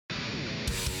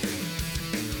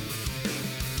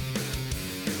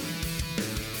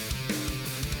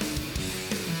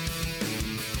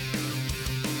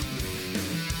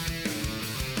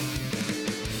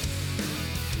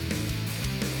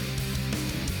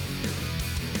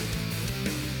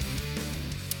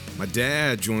My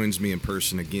dad joins me in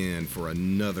person again for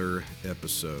another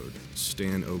episode.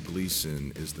 Stan O.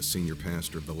 Gleason is the senior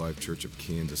pastor of the Life Church of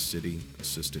Kansas City,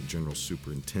 assistant general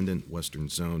superintendent, Western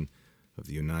Zone of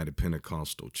the United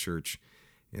Pentecostal Church,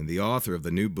 and the author of the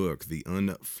new book, The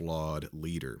Unflawed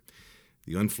Leader.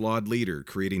 The Unflawed Leader,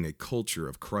 Creating a Culture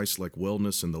of Christ-like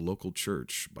Wellness in the Local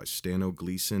Church by Stan O.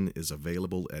 Gleason is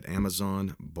available at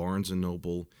Amazon, Barnes &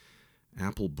 Noble,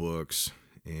 Apple Books,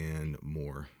 and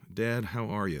more. Dad, how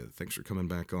are you? Thanks for coming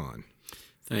back on.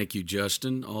 Thank you,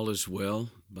 Justin. All is well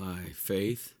by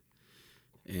faith,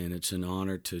 and it's an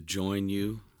honor to join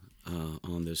you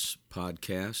on this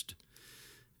podcast,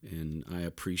 and I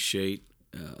appreciate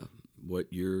what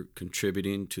you're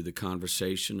contributing to the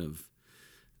conversation of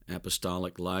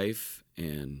apostolic life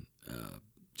and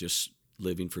just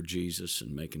living for Jesus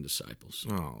and making disciples.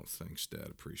 Oh, thanks, Dad.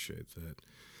 Appreciate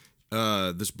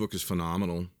that. This book is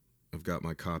phenomenal. I've got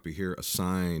my copy here, a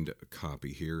signed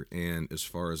copy here, and as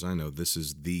far as I know, this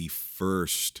is the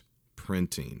first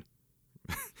printing.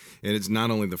 And it's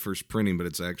not only the first printing, but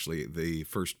it's actually the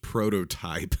first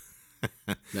prototype.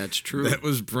 That's true. That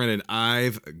was printed.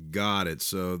 I've got it.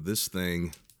 So this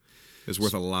thing is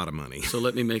worth a lot of money. So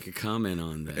let me make a comment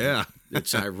on that. Yeah.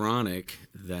 It's ironic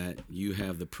that you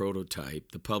have the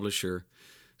prototype. The publisher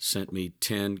sent me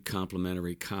 10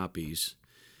 complimentary copies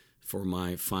for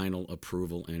my final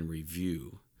approval and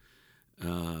review.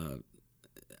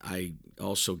 I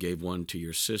also gave one to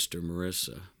your sister,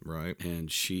 Marissa. Right.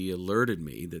 And she alerted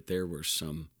me that there were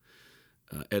some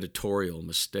editorial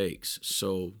mistakes.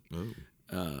 So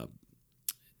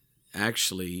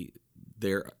actually,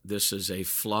 this is a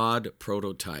flawed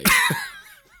prototype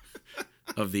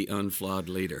of the Unflawed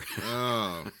Leader.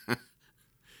 Oh.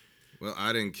 Well,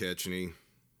 I didn't catch any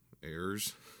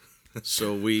errors.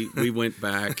 So we went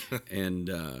back and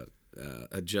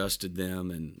adjusted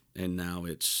them, and now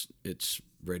it's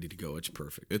ready to go. It's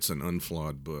perfect. It's an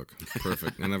unflawed book.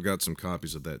 Perfect. And I've got some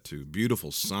copies of that too.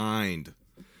 Beautiful signed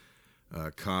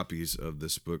copies of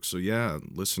this book. So yeah,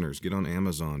 listeners, get on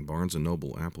Amazon, Barnes &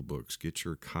 Noble, Apple Books. Get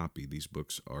your copy. These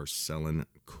books are selling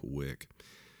quick.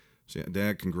 So yeah,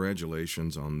 Dad,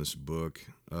 congratulations on this book.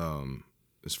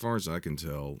 As far as I can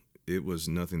tell, it was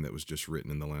nothing that was just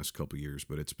written in the last couple of years,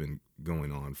 but it's been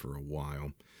going on for a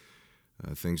while.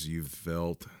 Things you've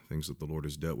felt, things that the Lord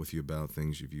has dealt with you about,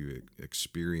 things you've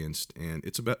experienced, and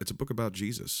it's a book about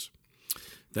Jesus.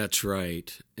 That's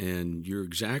right, and you're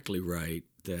exactly right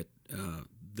that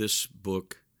this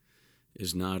book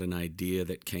is not an idea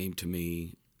that came to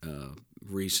me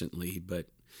recently, but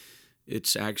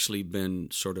it's actually been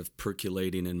sort of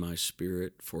percolating in my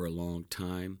spirit for a long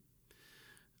time.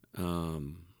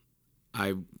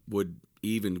 I would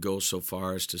even go so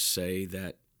far as to say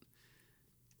that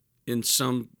in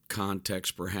some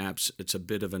context, perhaps, it's a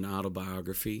bit of an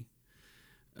autobiography,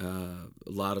 a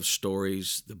lot of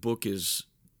stories. The book is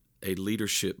a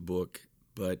leadership book,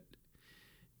 but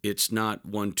it's not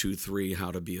 1, 2, 3,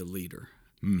 how to be a leader.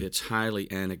 It's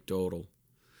highly anecdotal,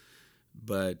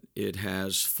 but it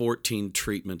has 14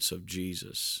 treatments of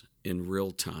Jesus in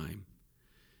real time,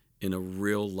 in a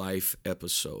real life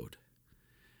episode.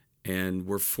 And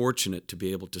we're fortunate to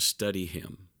be able to study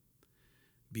him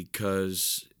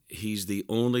because he's the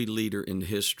only leader in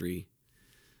history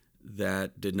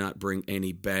that did not bring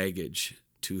any baggage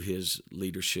to his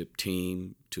leadership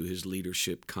team, to his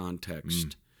leadership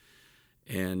context.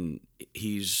 And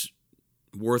he's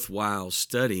worthwhile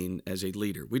studying as a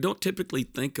leader. We don't typically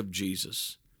think of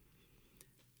Jesus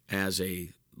as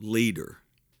a leader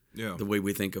the way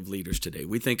we think of leaders today.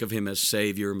 We think of him as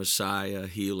Savior, Messiah,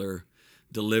 healer,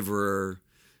 deliverer,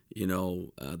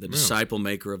 the disciple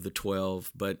maker of the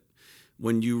 12. But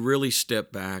when you really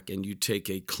step back and you take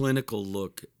a clinical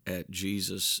look at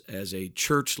Jesus as a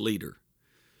church leader,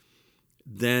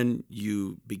 then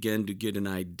you begin to get an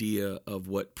idea of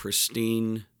what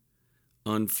pristine,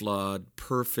 unflawed,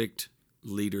 perfect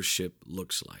leadership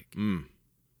looks like.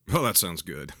 Well, that sounds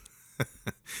good.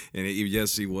 And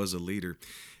yes, he was a leader.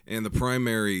 And the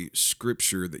primary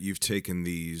scripture that you've taken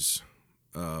these,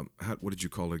 what did you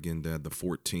call it again, Dad? The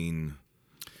 14...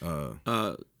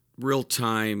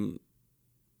 real-time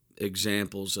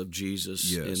examples of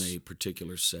Jesus Yes. in a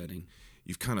particular setting.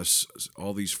 You've kind of,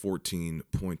 all these 14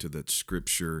 point to that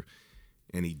scripture,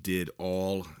 and he did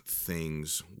all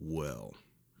things well.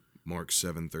 Mark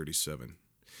 7:37.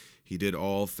 He did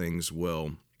all things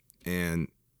well. And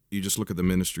you just look at the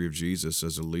ministry of Jesus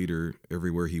as a leader.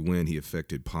 Everywhere he went, he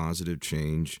effected positive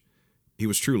change. He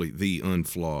was truly the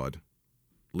unflawed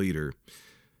leader.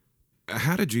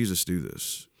 How did Jesus do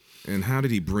this? And how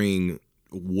did he bring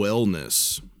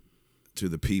wellness to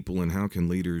the people? And how can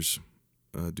leaders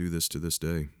do this to this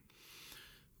day?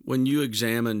 When you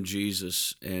examine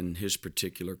Jesus and his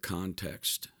particular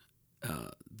context,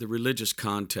 the religious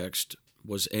context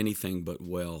was anything but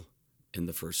well in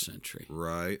the first century.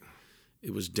 Right.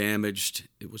 It was damaged.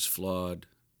 It was flawed.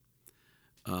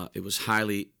 It was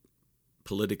highly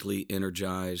politically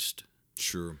energized.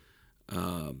 Sure.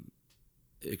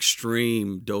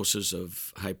 Extreme doses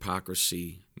of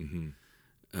hypocrisy.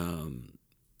 Mm-hmm.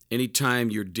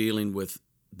 Anytime you're dealing with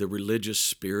the religious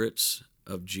spirits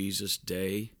of Jesus'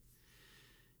 day,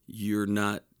 you're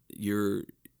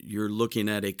looking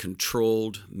at a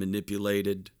controlled,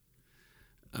 manipulated,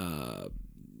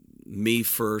 me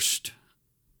first,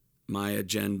 my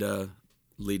agenda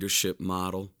leadership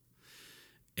model.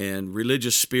 And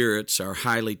religious spirits are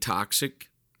highly toxic.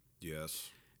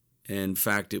 Yes. In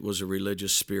fact, it was a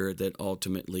religious spirit that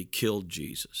ultimately killed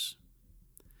Jesus.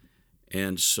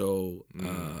 And so,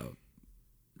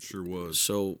 sure was.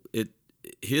 So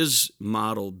his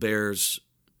model bears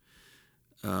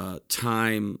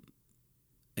time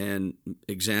and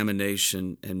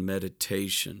examination and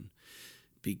meditation,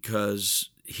 because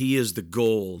he is the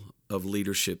goal of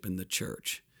leadership in the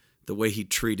church. The way he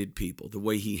treated people, the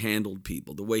way he handled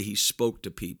people, the way he spoke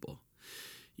to people.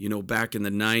 You know, back in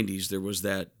the 90s, there was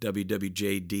that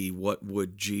WWJD, What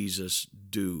Would Jesus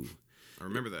Do? I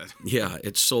remember that. Yeah,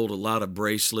 it sold a lot of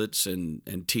bracelets and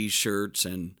T-shirts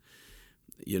and,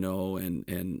 you know,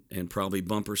 and probably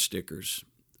bumper stickers.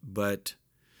 But,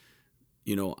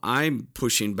 you know, I'm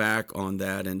pushing back on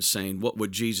that and saying, what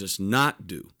would Jesus not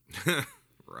do?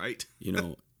 Right. You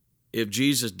know, if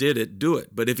Jesus did it, do it.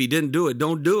 But if he didn't do it,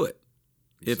 don't do it.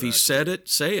 Exactly. If he said it,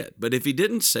 say it. But if he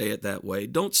didn't say it that way,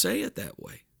 don't say it that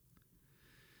way.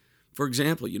 For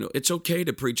example, you know, it's okay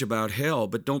to preach about hell,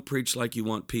 but don't preach like you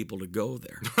want people to go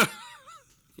there.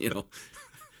 You know,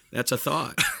 that's a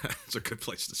thought. It's a good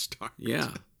place to start.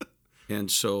 Yeah.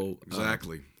 And so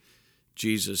Exactly.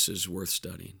 Jesus is worth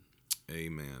studying.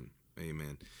 Amen.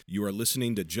 Amen. You are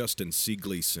listening to Justin C.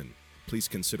 Gleason. Please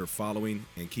consider following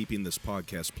and keeping this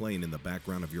podcast playing in the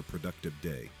background of your productive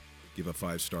day. Give a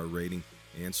 5-star rating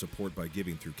and support by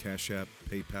giving through Cash App,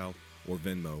 PayPal, or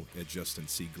Venmo at Justin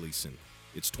C. Gleason.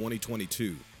 It's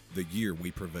 2022, the year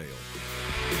we prevail.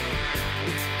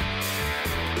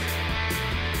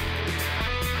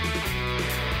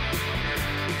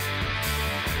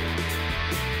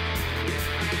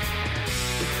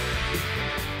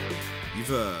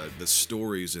 The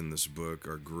stories in this book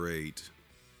are great.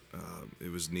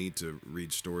 It was neat to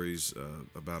read stories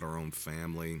about our own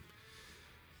family.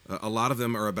 A lot of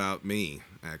them are about me,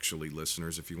 actually,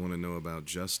 listeners. If you want to know about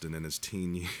Justin and his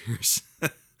teen years,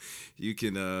 you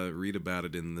can read about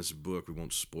it in this book. We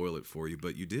won't spoil it for you,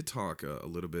 but you did talk a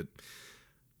little bit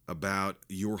about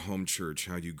your home church,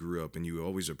 how you grew up, and you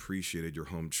always appreciated your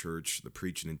home church, the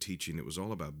preaching and teaching. It was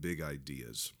all about big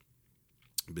ideas,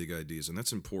 and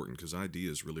that's important because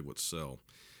ideas really what sell,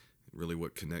 really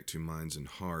what connect to minds and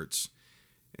hearts.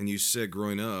 And you said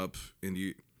growing up and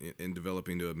in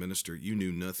developing to a minister, you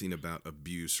knew nothing about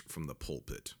abuse from the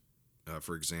pulpit.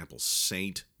 For example,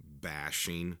 saint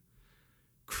bashing,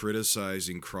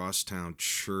 criticizing crosstown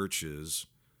churches,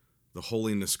 the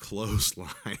holiness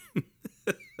clothesline,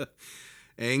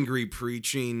 angry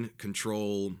preaching,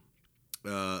 control,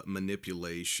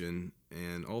 manipulation,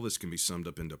 and all this can be summed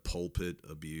up into pulpit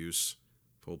abuse.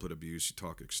 Pulpit abuse, you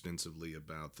talk extensively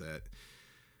about that.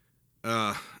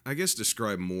 I guess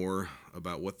describe more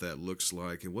about what that looks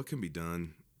like and what can be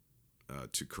done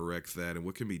to correct that, and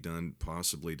what can be done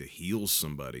possibly to heal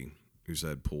somebody who's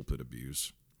had pulpit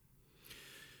abuse.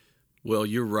 Well,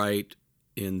 you're right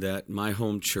in that my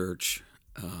home church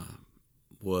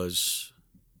was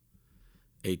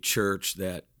a church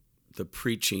that the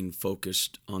preaching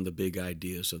focused on the big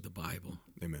ideas of the Bible.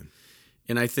 Amen.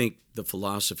 And I think the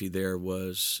philosophy there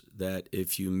was that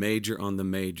if you major on the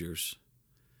majors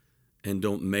and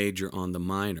don't major on the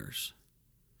minors,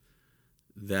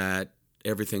 that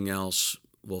everything else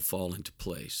will fall into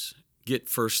place. Get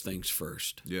first things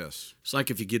first. Yes. It's like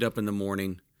if you get up in the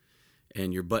morning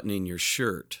and you're buttoning your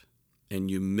shirt and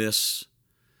you miss,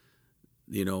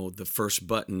 you know, the first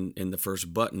button in the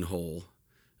first buttonhole.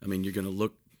 I mean, you're going to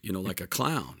look, you know, like a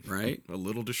clown, right? A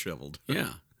little disheveled.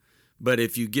 Yeah. But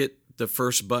if you get the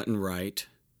first button right,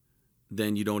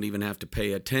 then you don't even have to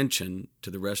pay attention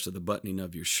to the rest of the buttoning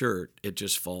of your shirt. It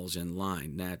just falls in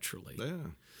line naturally.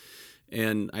 Yeah.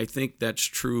 And I think that's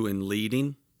true in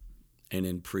leading and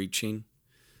in preaching.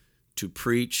 To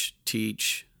preach,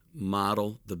 teach,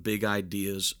 model the big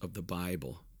ideas of the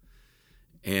Bible.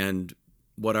 And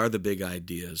what are the big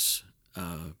ideas?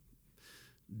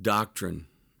 Doctrine,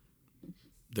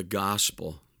 the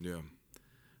gospel, Yeah.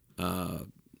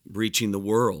 reaching the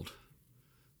world,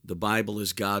 the Bible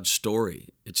is God's story.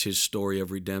 It's his story of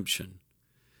redemption,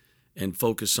 and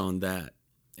focus on that.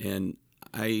 And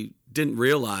I didn't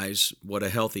realize what a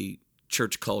healthy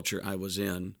church culture I was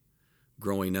in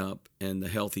growing up, and the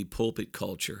healthy pulpit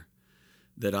culture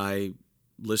that I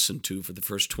listened to for the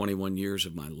first 21 years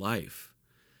of my life.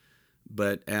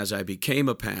 But as I became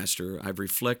a pastor, I've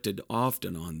reflected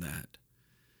often on that.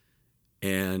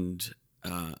 And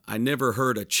I never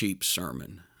heard a cheap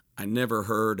sermon. I never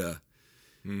heard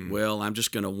well, I'm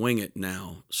just going to wing it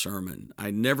now sermon. I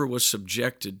never was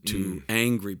subjected to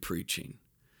angry preaching.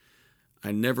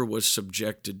 I never was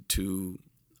subjected to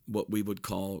what we would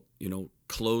call,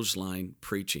 clothesline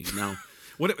preaching. Now,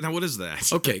 what is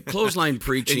that? Okay, clothesline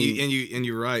preaching. and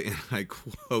you're right. And I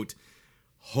quote,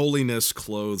 "Holiness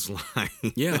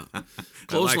clothesline." Yeah,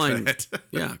 clothesline. Like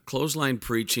yeah, clothesline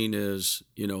preaching is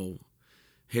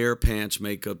hair, pants,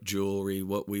 makeup, jewelry,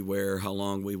 what we wear, how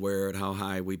long we wear it, how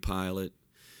high we pile it,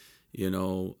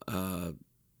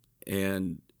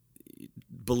 and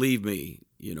believe me,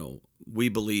 we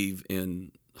believe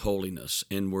in holiness,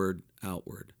 inward,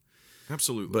 outward.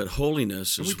 Absolutely. But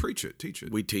holiness and we preach it, teach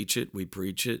it. We teach it, we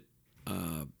preach it.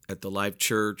 At the Life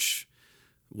Church,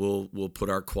 we'll put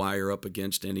our choir up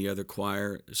against any other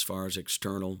choir as far as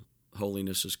external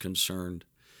holiness is concerned.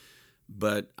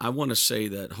 But I want to say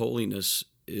that holiness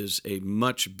is a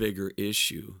much bigger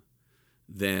issue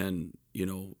than,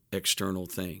 external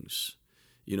things.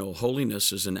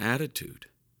 Holiness is an attitude.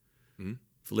 Mm-hmm.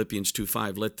 Philippians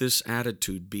 2:5, let this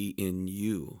attitude be in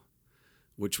you,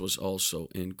 which was also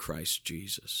in Christ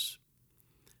Jesus.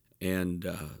 And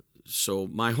so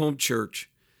my home church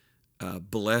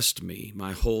blessed me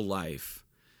my whole life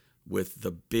with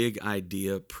the big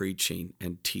idea preaching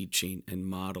and teaching and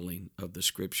modeling of the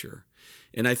Scripture.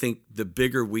 And I think the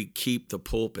bigger we keep the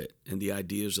pulpit and the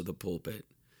ideas of the pulpit,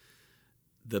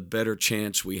 the better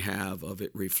chance we have of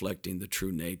it reflecting the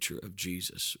true nature of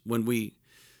Jesus. When we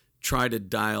try to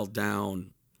dial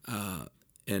down and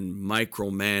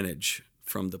micromanage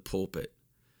from the pulpit,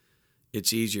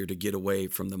 it's easier to get away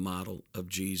from the model of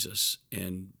Jesus.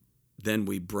 And then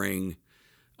we bring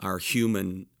our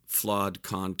human flawed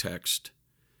context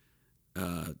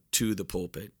to the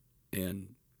pulpit.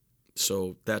 And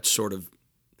so that's sort of,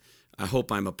 I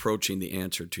hope I'm approaching the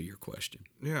answer to your question.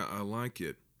 Yeah, I like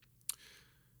it.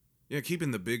 Yeah,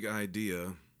 keeping the big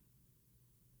idea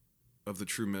of the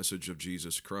true message of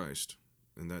Jesus Christ.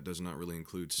 And that does not really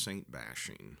include saint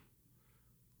bashing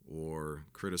or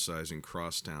criticizing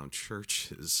crosstown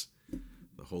churches,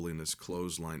 the holiness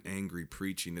clothesline, angry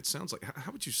preaching. It sounds like, how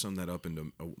would you sum that up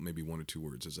into maybe one or two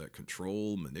words? Is that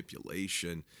control,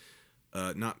 manipulation,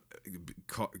 not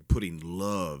putting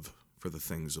love for the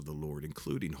things of the Lord,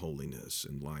 including holiness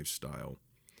and lifestyle,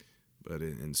 but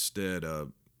instead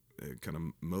kind of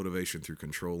motivation through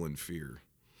control and fear?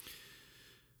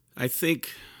 I think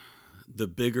the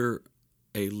bigger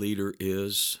a leader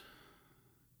is,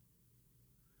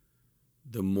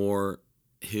 the more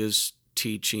his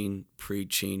teaching,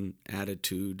 preaching,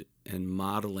 attitude, and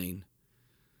modeling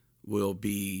will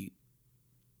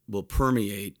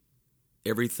permeate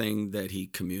everything that he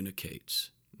communicates.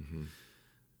 Mm-hmm.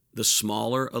 The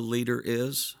smaller a leader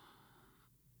is,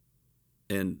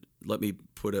 and let me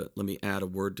add a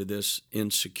word to this,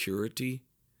 insecurity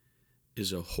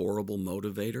is a horrible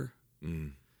motivator.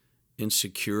 Mm.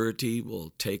 Insecurity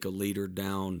will take a leader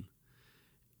down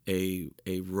a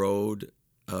road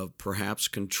of perhaps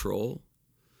control,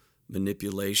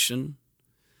 manipulation,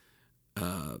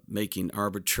 making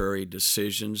arbitrary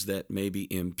decisions that maybe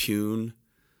impugn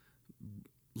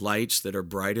lights that are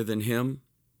brighter than him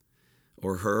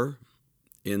or her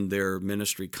in their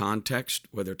ministry context,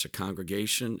 whether it's a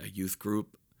congregation, a youth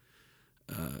group,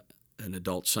 an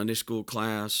adult Sunday school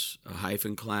class, a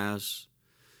hyphen class,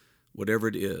 whatever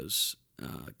it is.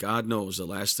 God knows the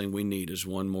last thing we need is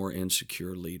one more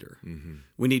insecure leader. Mm-hmm.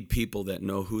 We need people that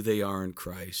know who they are in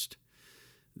Christ,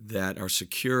 that are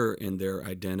secure in their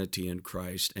identity in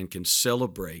Christ, and can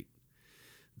celebrate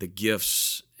the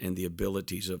gifts and the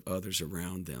abilities of others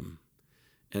around them,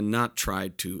 and not try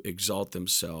to exalt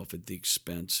themselves at the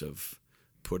expense of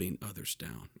putting others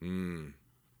down.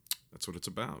 That's what it's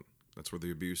about. That's where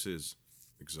the abuse is,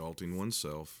 exalting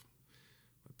oneself,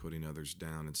 putting others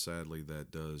down, and sadly that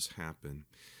does happen.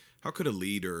 How could a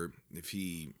leader, if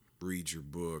he reads your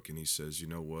book and he says, you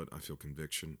know what, I feel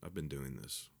conviction, I've been doing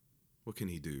this, what can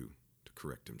he do to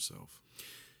correct himself?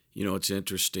 It's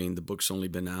interesting. The book's only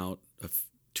been out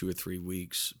 2 or 3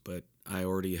 weeks, but I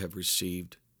already have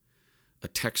received a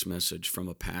text message from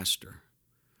a pastor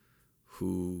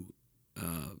who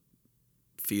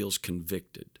feels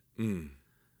convicted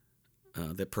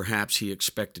that perhaps he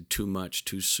expected too much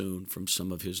too soon from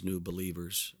some of his new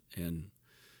believers and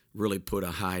really put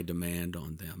a high demand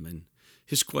on them. And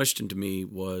his question to me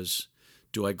was,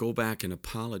 do I go back and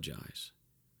apologize?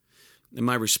 And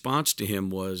my response to him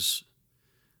was,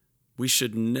 we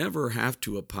should never have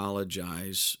to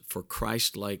apologize for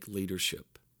Christ-like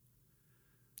leadership.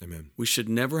 Amen. We should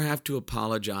never have to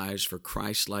apologize for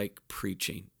Christ-like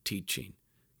preaching, teaching,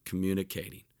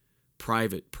 communicating,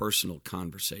 private, personal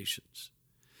conversations.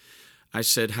 I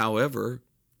said, however,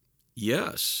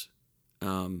 yes,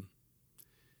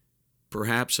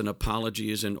 perhaps an apology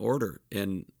is in order.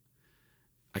 And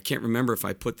I can't remember if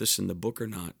I put this in the book or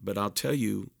not, but I'll tell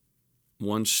you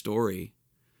one story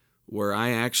where I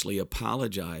actually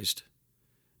apologized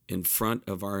in front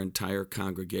of our entire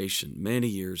congregation many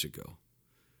years ago,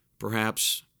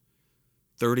 perhaps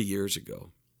 30 years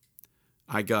ago.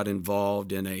 I got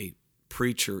involved in a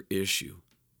preacher issue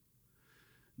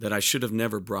that I should have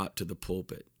never brought to the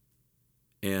pulpit.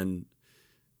 And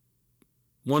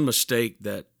one mistake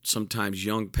that sometimes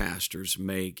young pastors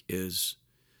make is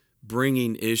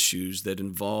bringing issues that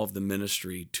involve the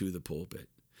ministry to the pulpit,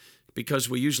 because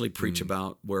we usually preach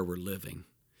about where we're living.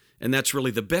 And that's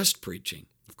really the best preaching.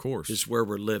 Of course. Is where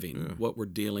we're living, what we're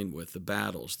dealing with, the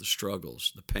battles, the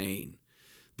struggles, the pain,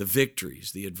 the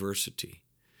victories, the adversity.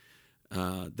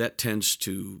 That tends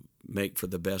to make for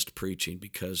the best preaching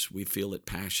because we feel it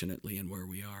passionately in where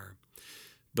we are.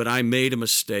 But I made a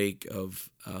mistake of,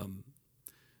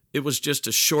 it was just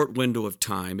a short window of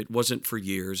time. It wasn't for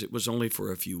years. It was only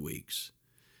for a few weeks.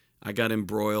 I got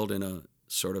embroiled in a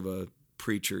sort of a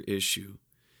preacher issue.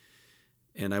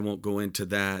 And I won't go into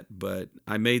that, but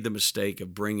I made the mistake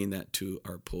of bringing that to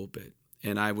our pulpit.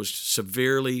 And I was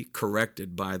severely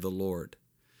corrected by the Lord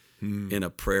in a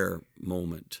prayer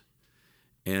moment.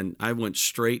 And I went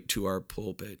straight to our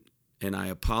pulpit and I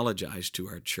apologized to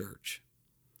our church.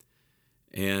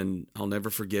 And I'll never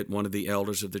forget one of the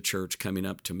elders of the church coming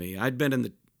up to me. I'd been in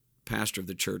the pastor of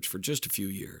the church for just a few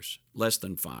years, less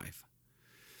than 5.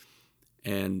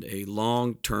 And a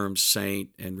long-term saint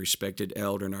and respected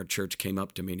elder in our church came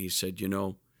up to me and he said, "You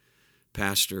know,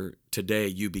 Pastor, today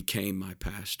you became my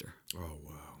pastor." Oh,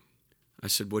 wow. I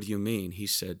said, "What do you mean?" He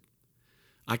said,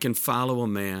 "I can follow a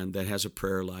man that has a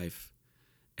prayer life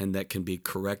and that can be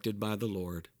corrected by the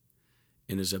Lord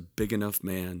and is a big enough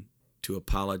man to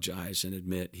apologize and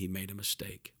admit he made a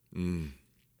mistake." Then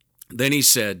he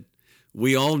said,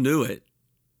 "We all knew it.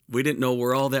 We didn't know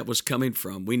where all that was coming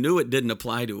from. We knew it didn't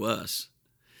apply to us.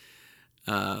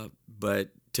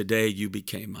 But today you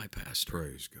became my pastor."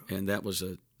 Praise God. And that was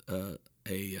a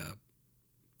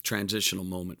transitional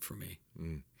moment for me.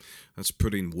 That's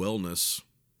putting wellness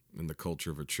in the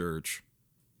culture of a church.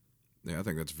 Yeah, I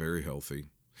think that's very healthy.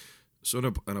 So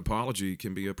an apology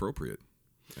can be appropriate.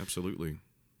 Absolutely.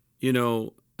 You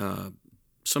know,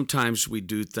 sometimes we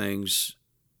do things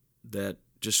that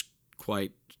just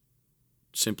quite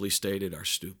simply stated are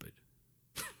stupid.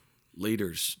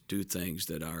 Leaders do things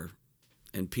that are,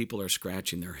 and people are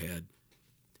scratching their head.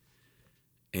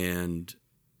 And,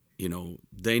 you know,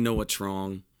 they know it's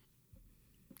wrong.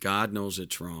 God knows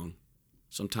it's wrong.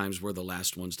 Sometimes we're the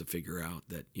last ones to figure out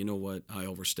that, you know what, I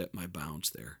overstepped my bounds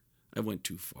there. I went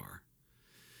too far.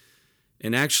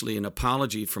 And actually, an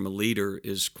apology from a leader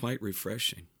is quite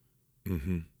refreshing.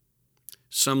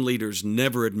 Some leaders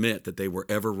never admit that they were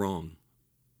ever wrong.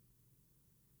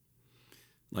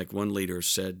 Like one leader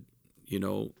said, you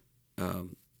know, the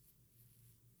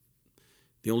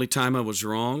only time I was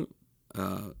wrong,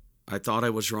 I thought I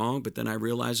was wrong, but then I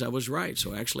realized I was right.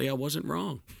 So actually, I wasn't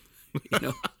wrong. You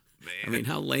know, I mean,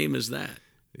 how lame is that?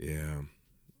 Yeah,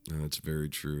 no, that's very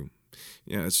true.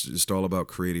 Yeah, it's just all about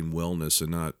creating wellness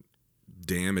and not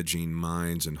damaging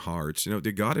minds and hearts. You know,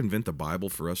 did God invent the Bible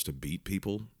for us to beat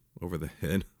people over the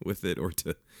head with it, or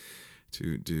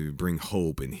to bring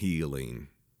hope and healing?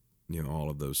 You know, all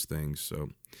of those things.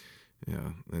 So,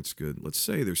 yeah, that's good. Let's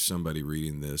say there's somebody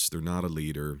reading this. They're not a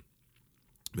leader,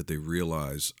 but they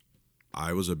realize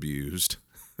I was abused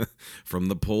from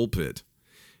the pulpit.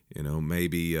 You know,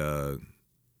 maybe their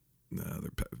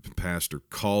pastor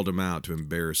called them out to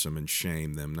embarrass them and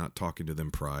shame them, not talking to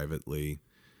them privately.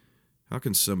 How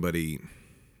can somebody,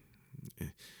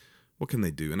 what can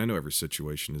they do? And I know every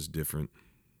situation is different.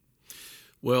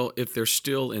 Well, if they're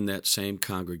still in that same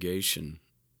congregation,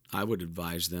 I would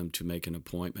advise them to make an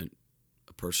appointment,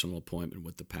 a personal appointment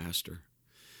with the pastor.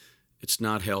 It's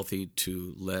not healthy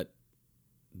to let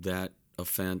that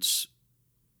offense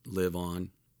live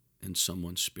on in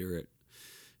someone's spirit.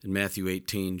 In Matthew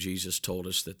 18, Jesus told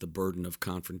us that the burden of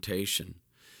confrontation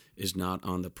is not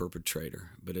on the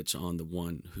perpetrator, but it's on the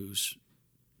one who's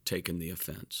taken the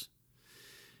offense.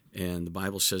 And the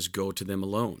Bible says, go to them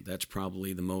alone. That's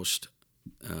probably the most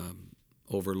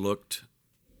overlooked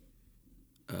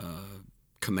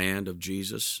command of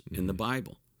Jesus in the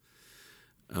Bible.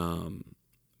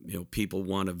 People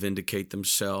want to vindicate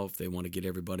themselves. They want to get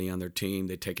everybody on their team.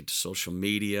 They take it to social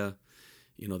media.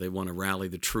 They want to rally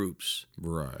the troops.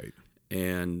 Right.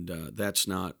 And that's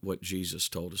not what Jesus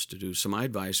told us to do. So my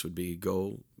advice would be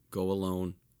go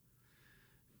alone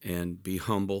and be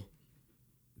humble,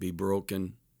 be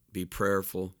broken, be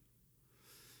prayerful.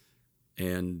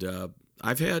 And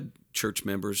I've had church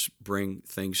members bring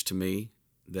things to me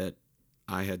that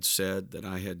I had said, that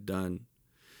I had done.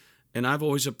 And I've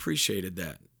always appreciated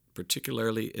that,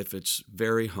 particularly if it's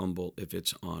very humble, if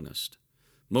it's honest.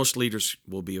 Most leaders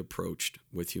will be approached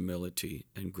with humility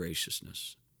and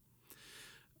graciousness.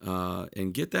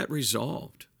 And get that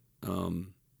resolved.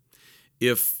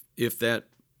 If that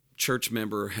church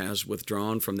member has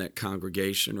withdrawn from that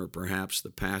congregation, or perhaps the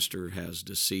pastor has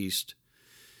deceased,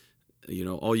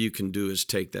 all you can do is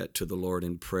take that to the Lord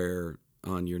in prayer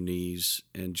on your knees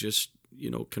and just,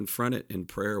 confront it in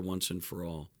prayer once and for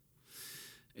all,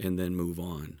 and then move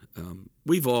on.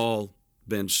 We've all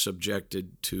been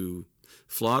subjected to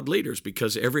flawed leaders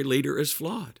because every leader is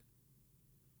flawed.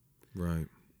 Right.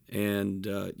 And,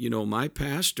 my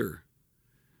pastor,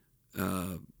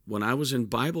 when I was in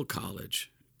Bible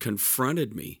college,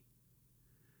 confronted me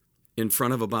in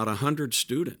front of about 100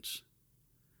 students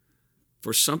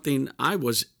for something I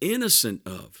was innocent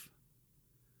of.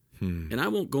 And I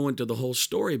won't go into the whole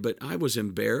story, but I was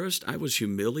embarrassed. I was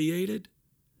humiliated.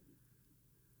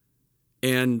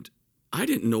 And I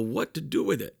didn't know what to do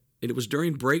with it. And it was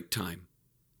during break time.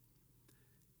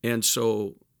 And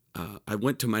so I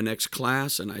went to my next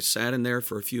class and I sat in there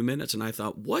for a few minutes and I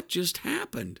thought, what just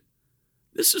happened?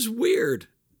 This is weird.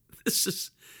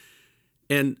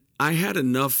 And I had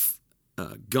enough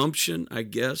gumption, I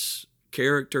guess,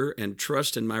 character and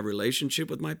trust in my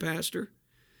relationship with my pastor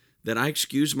that I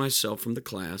excused myself from the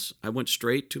class. I went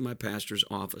straight to my pastor's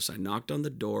office. I knocked on the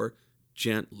door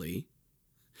gently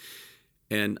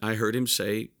and I heard him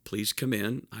say, please come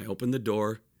in. I opened the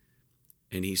door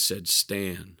and he said,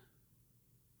 Stan.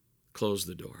 Close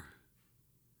the door.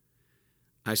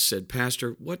 I said,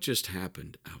 Pastor, what just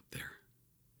happened out there?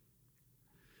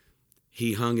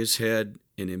 He hung his head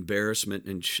in embarrassment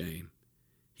and shame.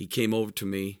 He came over to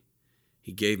me.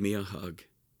 He gave me a hug.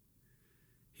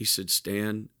 He said,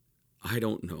 Stan, I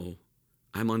don't know.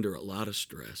 I'm under a lot of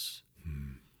stress.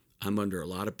 I'm under a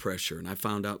lot of pressure. And I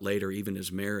found out later even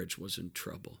his marriage was in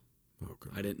trouble.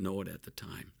 Okay. I didn't know it at the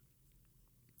time.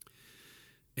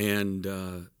 And,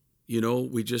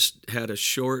 we just had a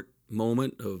short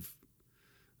moment of,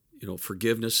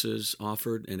 forgivenesses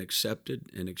offered and accepted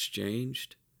and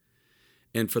exchanged.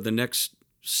 And for the next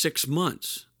 6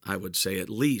 months, I would say at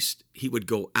least, he would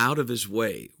go out of his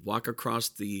way, walk across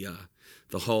the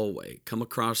hallway, come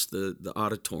across the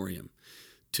auditorium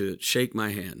to shake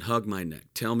my hand, hug my neck,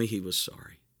 tell me he was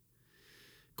sorry.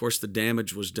 Of course, the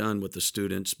damage was done with the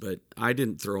students, but I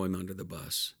didn't throw him under the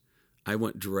bus. I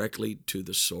went directly to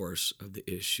the source of the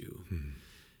issue.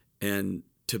 And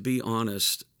to be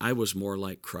honest, I was more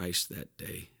like Christ that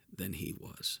day than he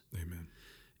was. Amen.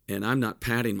 And I'm not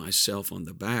patting myself on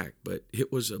the back, but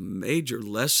it was a major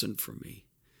lesson for me.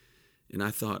 And I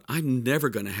thought, I'm never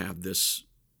going to have this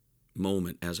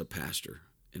moment as a pastor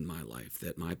in my life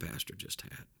that my pastor just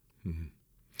had.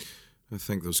 I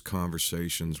think those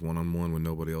conversations one-on-one when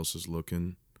nobody else is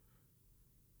looking,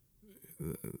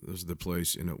 there's the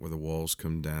place, where the walls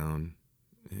come down.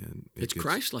 And it's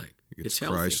Christ-like. It's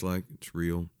healthy. Christ-like. It's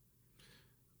real.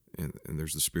 And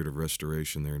there's the spirit of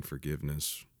restoration there and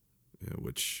forgiveness,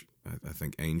 which I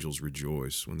think angels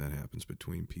rejoice when that happens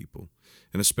between people,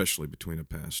 and especially between a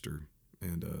pastor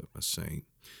and a saint.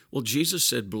 Well, Jesus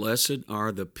said, blessed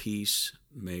are the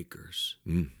peacemakers.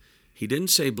 He didn't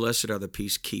say, blessed are the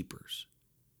peacekeepers.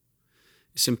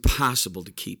 It's impossible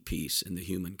to keep peace in the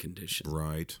human condition.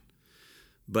 Right.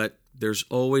 But there's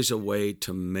always a way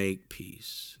to make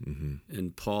peace.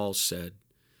 And Paul said,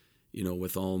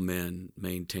 with all men,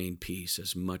 maintain peace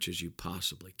as much as you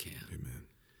possibly can. Amen.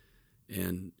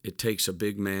 And it takes a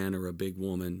big man or a big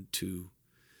woman to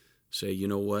say, you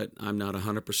know what, I'm not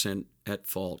 100% at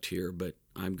fault here, but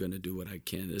I'm going to do what I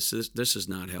can. This is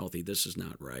not healthy. This is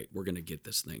not right. We're going to get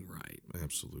this thing right.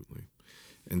 Absolutely.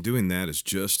 And doing that is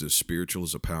just as spiritual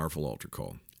as a powerful altar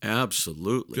call.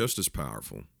 Absolutely. Just as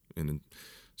powerful. And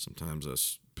sometimes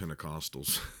us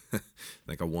Pentecostals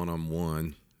think a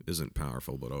one-on-one isn't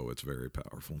powerful, but it's very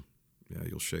powerful. Yeah,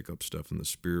 you'll shake up stuff in the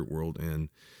spirit world and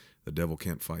The devil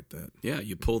can't fight that. Yeah,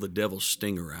 you pull the devil's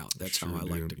stinger out. That's Sure how I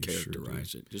like do. to You sure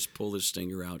characterize it. Just pull the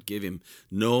stinger out. Give him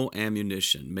no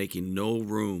ammunition, making no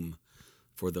room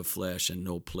for the flesh and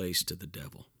no place to the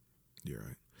devil. You're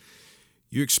right.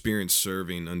 You experienced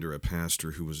serving under a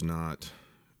pastor who was not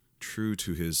true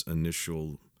to his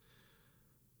initial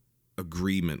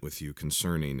agreement with you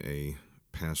concerning a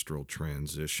pastoral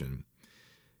transition.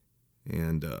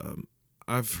 And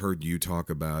I've heard you talk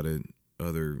about it,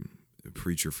 other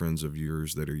preacher friends of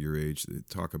yours that are your age that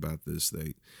talk about this.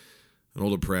 An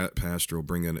older pastor will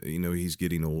bring in, he's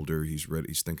getting older, he's ready,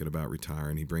 he's thinking about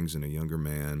retiring. He brings in a younger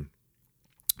man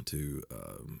to,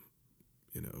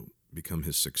 become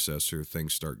his successor.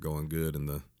 Things start going good, and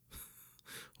the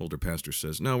older pastor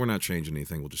says, "No, we're not changing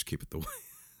anything. We'll just keep it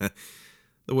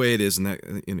the way it is." And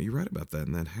that, you're right about that,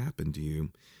 and that happened to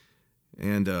you.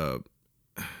 And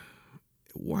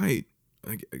why?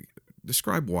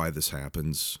 Describe why this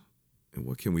happens, and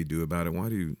what can we do about it? Why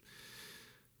do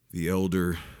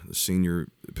the senior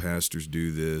pastors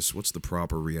do this? What's the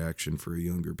proper reaction for a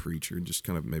younger preacher? And just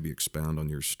kind of maybe expound on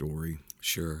your story.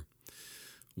 Sure.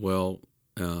 Well,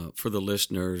 for the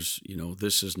listeners,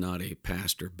 this is not a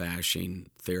pastor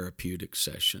bashing therapeutic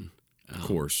session. Of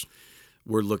course.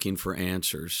 We're looking for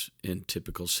answers in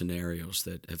typical scenarios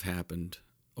that have happened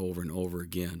over and over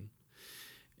again.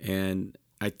 And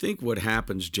I think what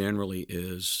happens generally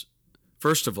is,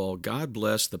 first of all, God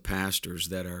bless the pastors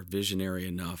that are visionary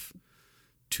enough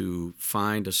to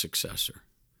find a successor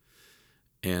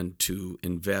and to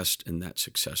invest in that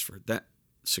successor.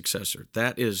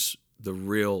 That is the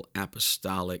real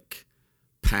apostolic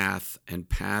path and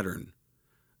pattern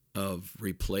of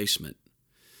replacement.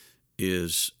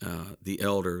 Is the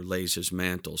elder lays his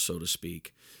mantle, so to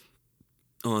speak,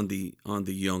 on the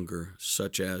younger,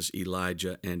 such as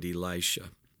Elijah and Elisha.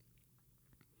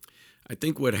 I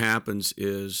think what happens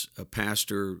is a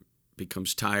pastor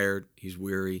becomes tired, he's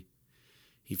weary,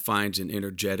 he finds an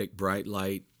energetic, bright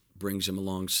light, brings him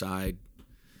alongside,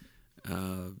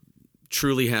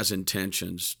 truly has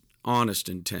intentions, honest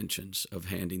intentions of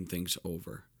handing things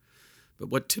over. But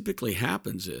what typically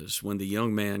happens is when the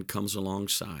young man comes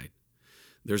alongside,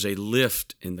 there's a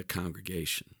lift in the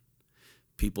congregation.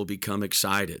 People become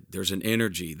excited. There's an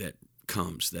energy that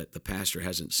comes that the pastor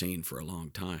hasn't seen for a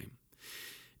long time.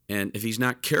 And if he's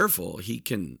not careful, he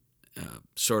can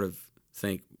sort of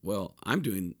think, well, I'm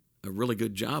doing a really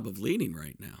good job of leading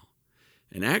right now.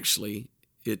 And actually,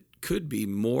 it could be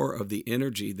more of the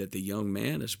energy that the young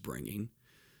man is bringing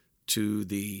to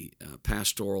the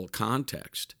pastoral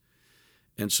context.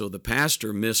 And so the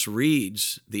pastor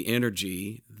misreads the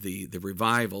energy, the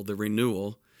revival, the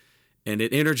renewal, and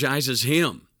it energizes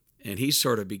him. And he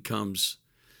sort of becomes,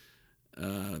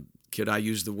 could I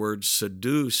use the word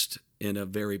seduced in a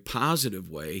very positive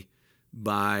way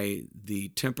by the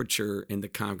temperature in the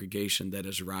congregation that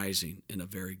is rising in a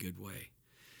very good way.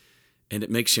 And it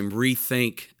makes him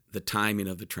rethink the timing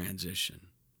of the transition.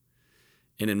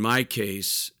 And in my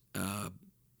case,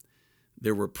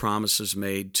 there were promises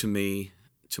made to me,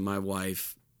 to my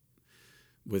wife,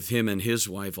 with him and his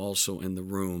wife also in the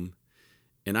room.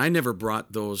 And I never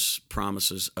brought those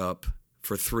promises up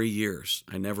for 3 years.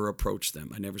 I never approached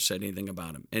them. I never said anything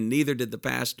about them. And neither did the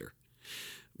pastor.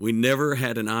 We never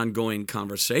had an ongoing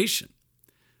conversation.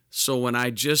 So when I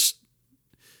just,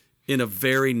 in a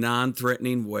very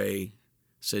non-threatening way,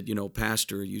 said,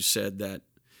 Pastor, you said that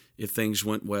if things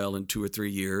went well in 2 or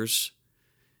 3 years,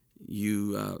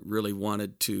 you really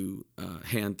wanted to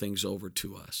hand things over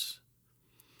to us.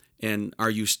 And are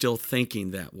you still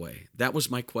thinking that way? That was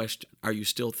my question. Are you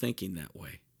still thinking that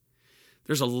way?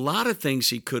 There's a lot of things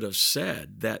he could have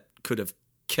said that could have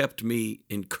kept me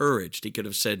encouraged. He could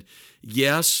have said,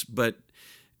 yes, but,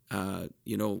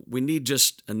 we need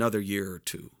just another year or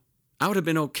two. I would have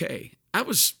been okay. I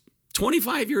was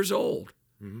 25 years old.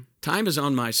 Mm-hmm. Time is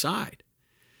on my side.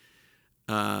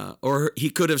 Or he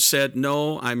could have said,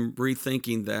 no, I'm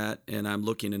rethinking that and I'm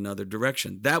looking another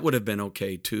direction. That would have been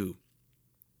okay too.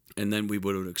 And then we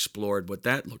would have explored what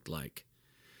that looked like.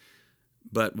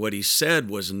 But what he said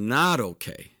was not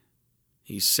okay.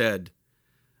 He said,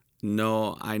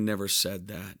 no, I never said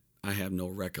that. I have no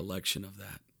recollection of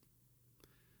that.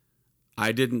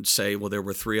 I didn't say, well, there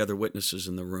were 3 other witnesses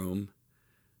in the room.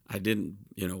 I didn't,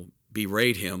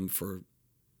 berate him for,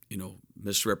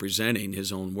 misrepresenting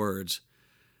his own words.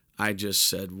 I just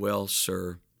said, well,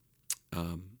 sir,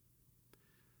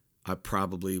 I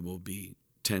probably will be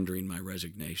tendering my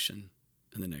resignation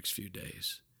in the next few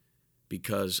days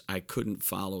because I couldn't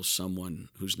follow someone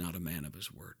who's not a man of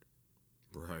his word.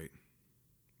 Right.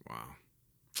 Wow.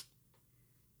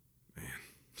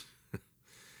 Man.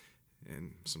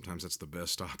 And sometimes that's the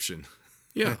best option.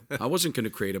 Yeah, I wasn't going to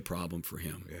create a problem for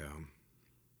him. Yeah.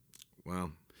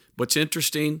 Well, What's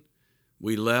interesting,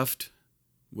 we left,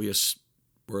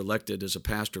 were elected as a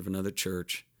pastor of another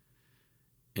church.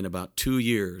 In about 2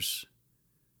 years,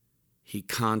 he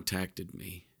contacted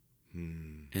me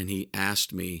and he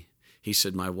asked me, he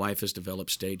said, my wife has developed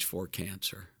stage 4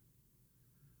 cancer.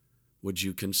 Would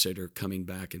you consider coming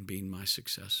back and being my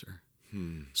successor?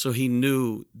 So he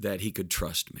knew that he could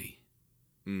trust me.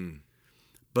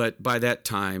 But by that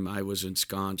time, I was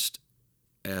ensconced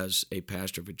as a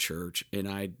pastor of a church, and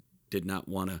I did not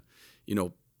want to,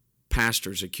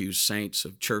 pastors accuse saints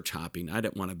of church hopping. I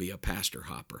didn't want to be a pastor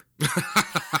hopper.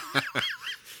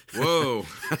 whoa.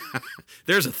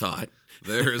 There's a thought.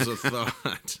 There is a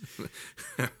thought.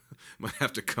 Might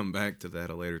have to come back to that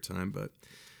a later time, but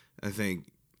I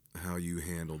think how you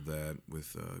handled that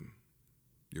with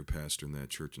your pastor in that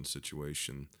church and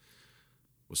situation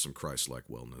was some Christ-like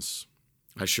wellness.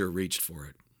 I sure reached for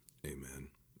it. Amen.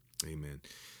 Amen.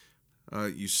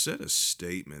 You said a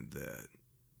statement that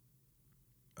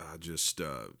just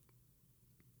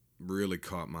really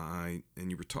caught my eye, and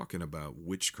you were talking about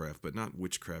witchcraft, but not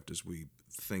witchcraft as we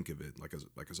think of it, like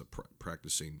as a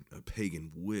practicing a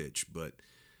pagan witch, but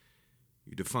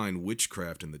you define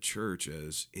witchcraft in the church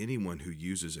as anyone who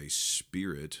uses a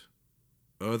spirit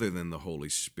other than the Holy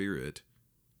Spirit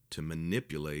to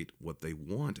manipulate what they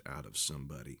want out of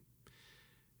somebody.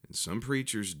 And some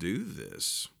preachers do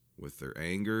this with their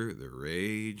anger, their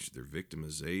rage, their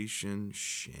victimization,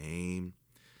 shame,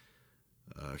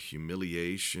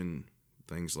 humiliation,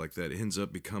 things like that. It ends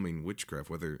up becoming witchcraft,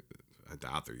 whether I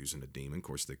doubt they're using a demon. Of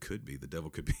course, they could be. The devil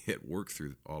could be at work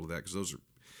through all of that, because those are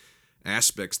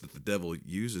aspects that the devil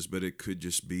uses, but it could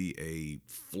just be a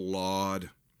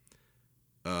flawed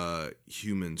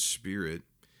human spirit.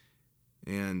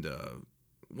 And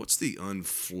what's the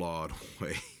unflawed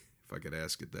way, if I could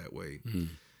ask it that way,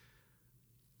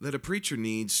 that a preacher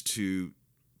needs to,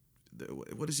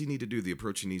 what does he need to do? The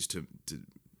approach he needs to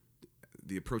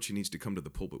come to the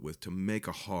pulpit with to make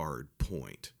a hard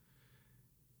point,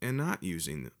 and not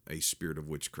using a spirit of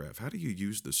witchcraft. How do you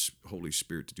use the Holy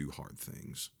Spirit to do hard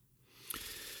things?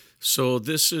 So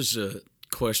this is a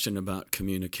question about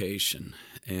communication.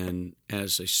 And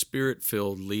as a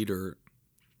Spirit-filled leader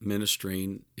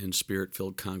ministering in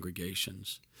Spirit-filled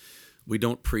congregations, we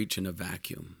don't preach in a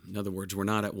vacuum. In other words, we're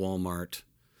not at Walmart.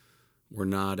 We're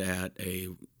not at a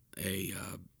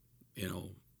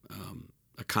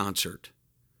concert.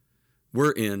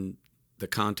 We're in the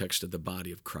context of the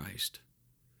body of Christ.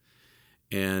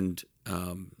 And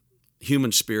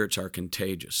human spirits are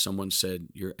contagious. Someone said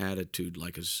your attitude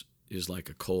is like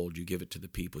a cold. You give it to the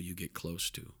people you get close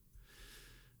to.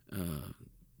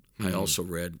 I also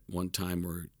read one time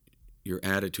where your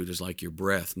attitude is like your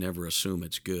breath. Never assume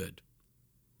it's good.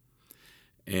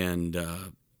 And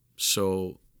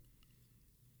so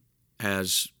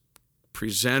as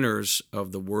presenters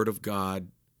of the Word of God,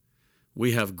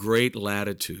 we have great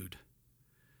latitude,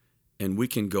 and we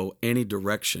can go any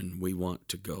direction we want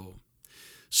to go.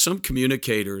 Some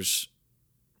communicators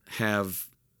have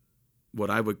what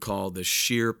I would call the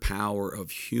sheer power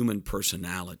of human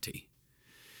personality.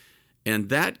 And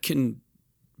that can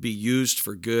be used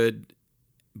for good,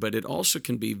 but it also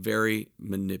can be very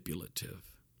manipulative.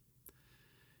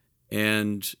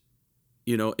 And,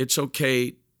 it's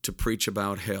okay to preach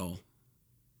about hell,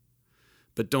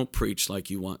 but don't preach like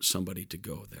you want somebody to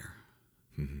go there.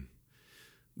 Mm-hmm.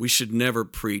 We should never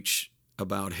preach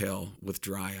about hell with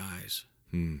dry eyes.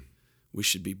 We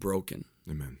should be broken.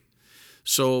 Amen.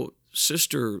 So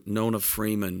Sister Nona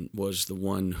Freeman was the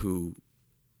one who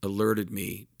alerted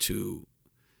me to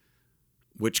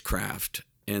witchcraft,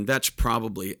 and that's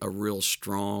probably a real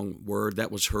strong word.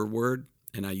 That was her word,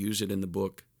 and I use it in the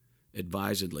book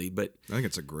advisedly. But I think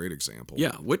it's a great example.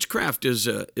 Yeah, witchcraft is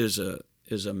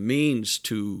a means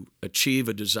to achieve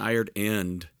a desired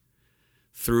end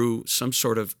through some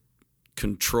sort of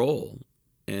control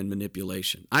and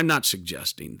manipulation. I'm not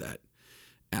suggesting that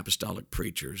apostolic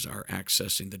preachers are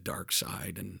accessing the dark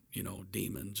side and,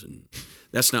 demons, and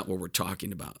that's not what we're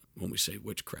talking about when we say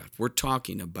witchcraft. We're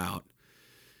talking about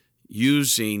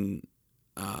using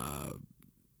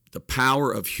the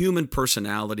power of human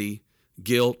personality,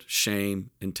 guilt,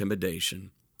 shame,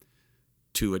 intimidation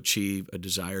to achieve a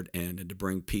desired end and to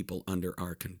bring people under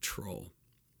our control.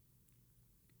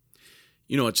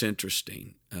 It's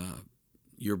interesting.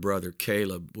 Your brother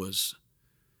Caleb was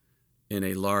in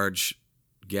a large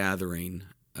gathering,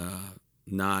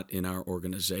 not in our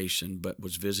organization, but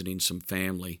was visiting some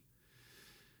family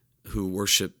who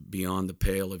worship beyond the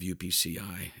pale of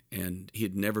UPCI, and he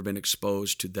had never been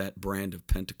exposed to that brand of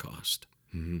Pentecost.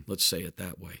 Mm-hmm. Let's say it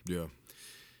that way. Yeah.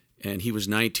 And he was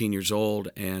 19 years old,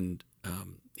 and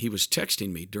he was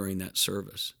texting me during that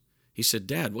service. He said,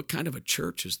 "Dad, what kind of a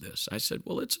church is this?" I said,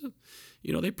 "Well,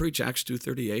 they preach Acts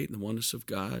 2:38 and the oneness of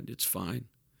God. It's fine."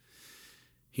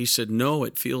 He said, "No,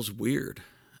 it feels weird."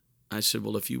 I said,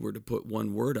 "Well, if you were to put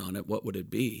one word on it, what would it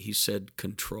be?" He said,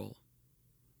 "Control."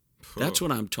 That's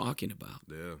what I'm talking about.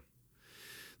 Yeah.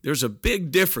 There's a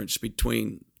big difference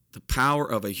between the power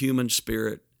of a human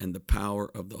spirit and the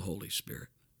power of the Holy Spirit.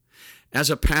 As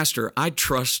a pastor, I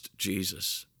trust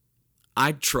Jesus.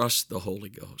 I trust the Holy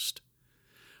Ghost.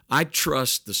 I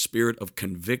trust the spirit of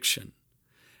conviction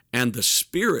and the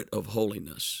spirit of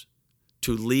holiness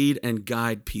to lead and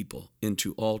guide people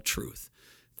into all truth,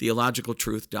 theological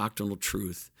truth, doctrinal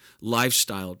truth,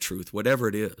 lifestyle truth, whatever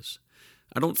it is.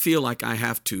 I don't feel like I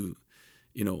have to,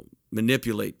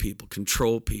 manipulate people,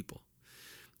 control people.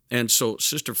 And so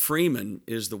Sister Freeman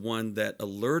is the one that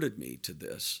alerted me to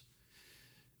this.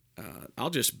 I'll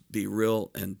just be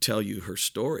real and tell you her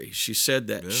story. She said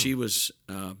that she was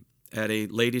at a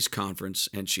ladies' conference,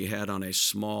 and she had on a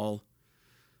small,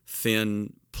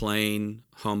 thin, plain,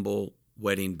 humble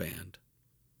wedding band.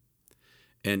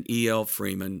 And E.L.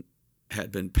 Freeman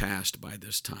had been passed by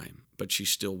this time, but she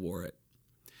still wore it.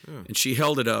 Yeah. And she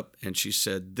held it up, and she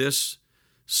said, "This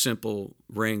simple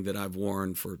ring that I've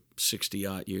worn for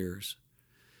 60-odd years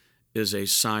is a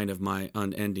sign of my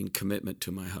unending commitment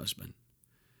to my husband."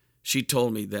 She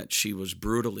told me that she was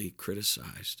brutally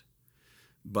criticized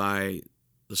by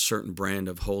the certain brand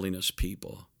of holiness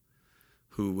people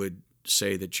who would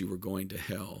say that you were going to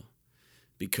hell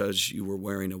because you were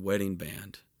wearing a wedding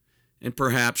band. And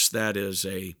perhaps that is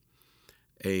a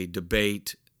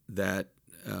debate that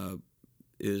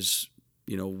is,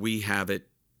 we have it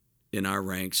in our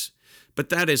ranks, but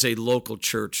that is a local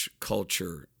church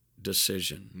culture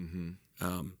decision.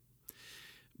 Mm-hmm.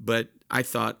 But I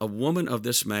thought a woman of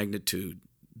this magnitude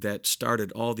that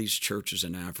started all these churches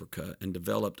in Africa and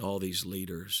developed all these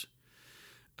leaders,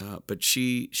 but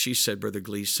she said, "Brother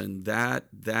Gleason,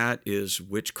 that is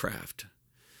witchcraft."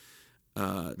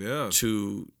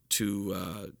 To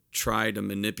try to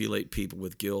manipulate people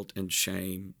with guilt and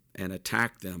shame and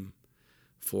attack them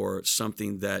for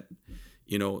something that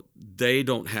they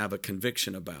don't have a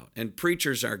conviction about. And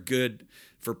preachers are good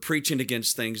for preaching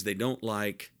against things they don't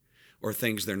like or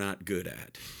things they're not good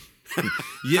at.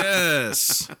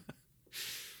 Yes.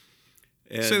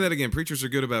 Say that again. Preachers are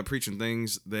good about preaching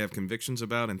things they have convictions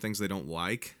about and things they don't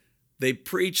like. They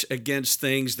preach against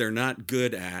things they're not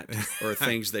good at or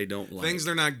things they don't like. Things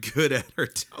they're not good at or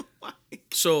don't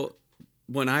like. So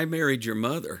when I married your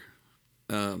mother,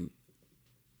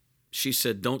 she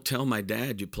said, "Don't tell my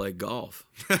dad you play golf."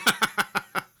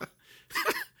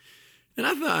 And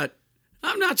I thought,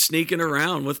 I'm not sneaking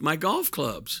around with my golf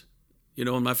clubs, in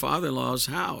my father-in-law's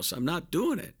house. I'm not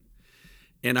doing it.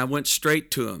 And I went straight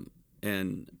to him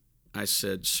and I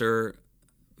said, "Sir,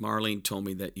 Marlene told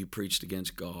me that you preached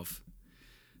against golf."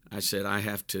 I said, "I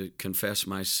have to confess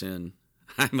my sin.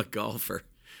 I'm a golfer."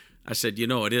 I said,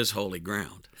 "It is holy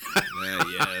ground."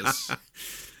 Yes.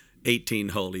 18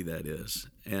 holy, that is.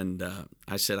 And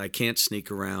I said, "I can't sneak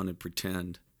around and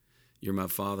pretend. You're my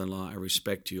father-in-law. I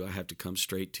respect you. I have to come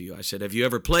straight to you." I said, "Have you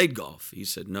ever played golf?" He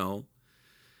said, "No."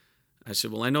 I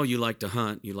said, "Well, I know you like to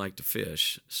hunt, you like to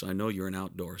fish, so I know you're an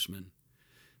outdoorsman."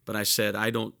 But I said, I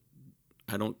don't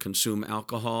consume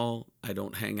alcohol. I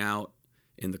don't hang out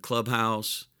in the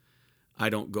clubhouse. I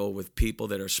don't go with people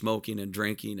that are smoking and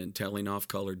drinking and telling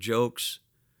off-color jokes.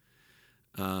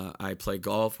 I play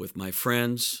golf with my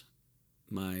friends,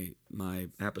 my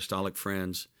apostolic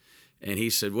friends. And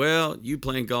he said, "Well, you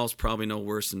playing golf's probably no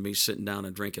worse than me sitting down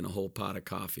and drinking a whole pot of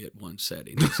coffee at one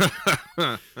setting."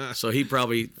 So he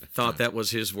probably thought that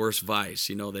was his worst vice,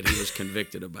 that he was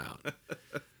convicted about.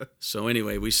 So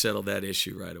anyway, we settled that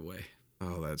issue right away.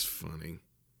 Oh, that's funny.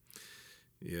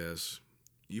 Yes.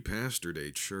 You pastored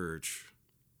a church.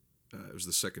 It was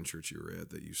the second church you were at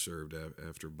that you served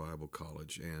after Bible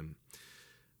college. And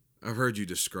I've heard you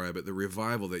describe it, the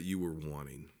revival that you were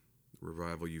wanting, the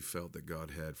revival you felt that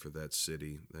God had for that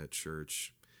city, that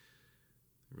church.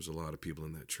 There was a lot of people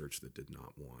in that church that did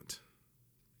not want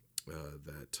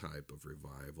that type of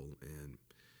revival. And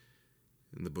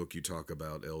in the book you talk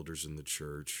about elders in the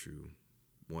church who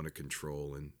want to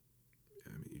control, and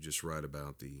you just write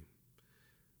about the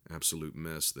absolute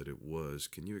mess that it was.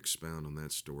 Can you expound on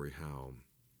that story? How,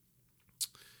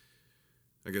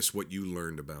 I guess, what you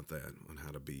learned about that, on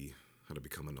how to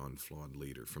become an unflawed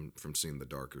leader from seeing the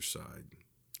darker side,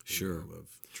 sure, of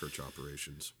church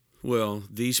operations. Well,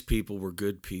 these people were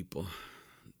good people.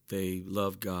 They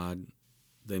loved God.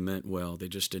 They meant well. They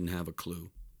just didn't have a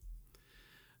clue.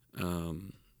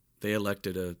 They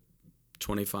elected a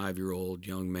 25-year-old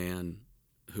young man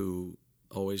who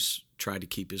always tried to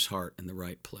keep his heart in the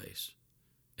right place.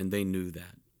 And they knew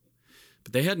that.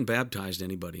 But they hadn't baptized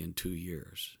anybody in 2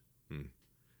 years.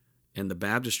 And the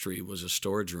baptistry was a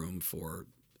storage room for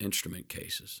instrument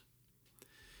cases.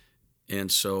 And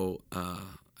so,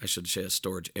 I should say a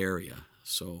storage area.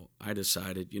 So I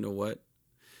decided, you know what?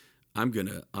 I'm going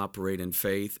to operate in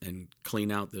faith and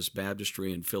clean out this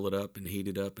baptistry and fill it up and heat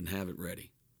it up and have it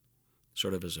ready,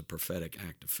 sort of as a prophetic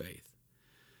act of faith.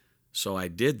 So I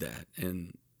did that.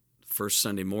 And first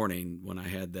Sunday morning when I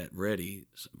had that ready,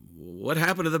 what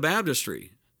happened to the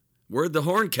baptistry? Where'd the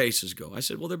horn cases go? I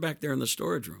said, well, they're back there in the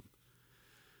storage room.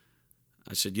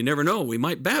 I said, you never know. We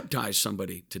might baptize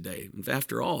somebody today.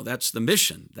 After all, that's the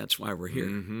mission. That's why we're here.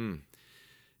 Mm-hmm.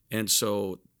 And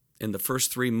so in the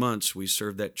first 3 months we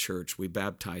served that church, we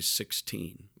baptized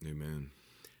 16. Amen.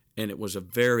 And it was a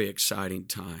very exciting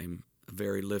time, a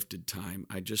very lifted time.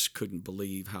 I just couldn't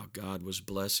believe how God was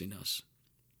blessing us.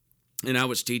 And I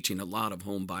was teaching a lot of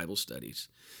home Bible studies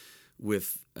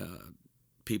with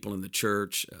people in the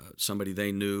church, somebody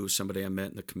they knew, somebody I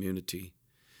met in the community.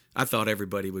 I thought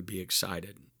everybody would be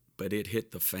excited, but it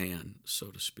hit the fan, so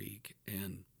to speak,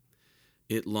 and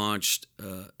it launched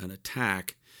an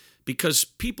attack because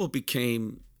people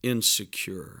became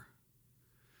insecure.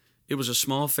 It was a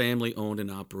small family-owned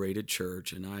and operated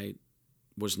church, and I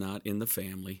was not in the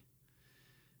family,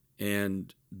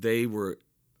 and they were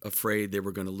afraid they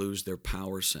were going to lose their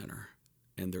power center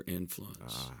and their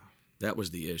influence. That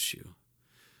was the issue.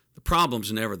 The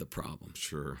problem's never the problem.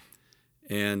 Sure.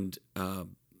 And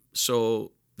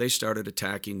so they started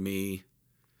attacking me,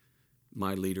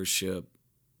 my leadership,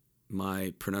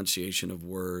 my pronunciation of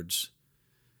words,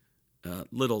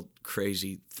 little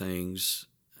crazy things.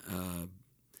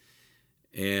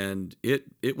 And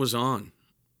it was on.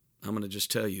 I'm going to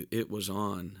just tell you, it was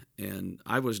on. And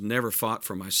I was never fought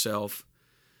for myself.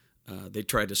 They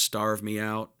tried to starve me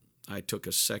out. I took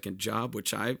a second job,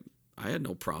 which I had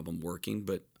no problem working,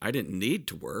 but I didn't need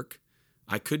to work.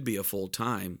 I could be a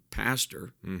full-time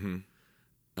pastor, Mm-hmm.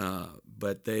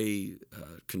 But they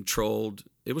controlled.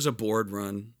 It was a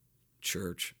board-run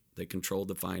church. They controlled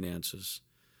the finances.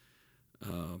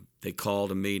 They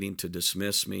called a meeting to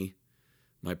dismiss me.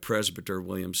 My presbyter,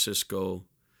 William Sisko,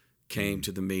 came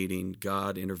to the meeting.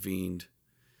 God intervened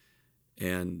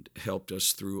and helped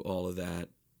us through all of that.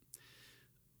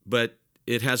 But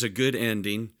it has a good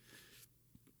ending.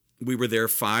 We were there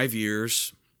 5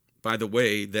 years. By the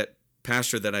way, that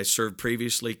pastor that I served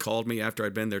previously called me after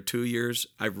I'd been there 2 years.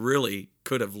 I really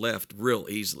could have left real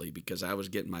easily because I was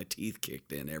getting my teeth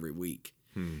kicked in every week.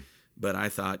 But I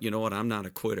thought, you know what? I'm not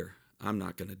a quitter. I'm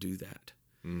not going to do that.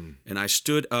 And I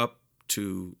stood up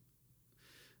to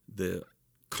the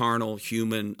carnal,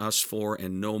 human, us for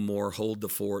and no more, hold the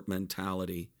fort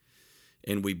mentality.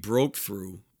 And we broke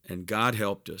through, and God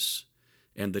helped us.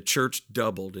 And the church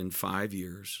doubled in 5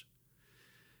 years.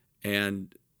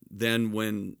 And then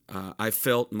when I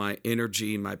felt my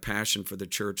energy, my passion for the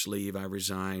church leave, I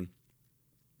resigned.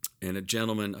 And a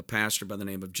gentleman, a pastor by the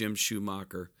name of Jim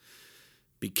Schumacher,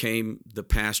 became the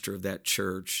pastor of that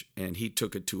church, and he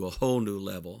took it to a whole new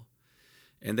level.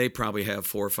 And they probably have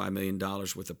 $4 or $5 million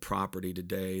worth of property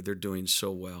today. They're doing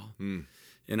so well.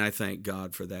 And I thank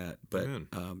God for that. But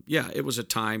it was a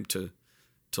time to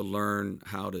learn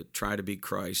how to try to be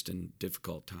Christ in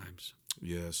difficult times.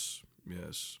 Yes.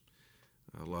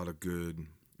 A lot of good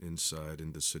insight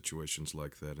into situations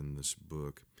like that in this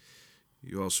book.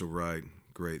 You also write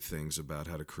great things about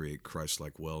how to create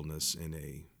Christ-like wellness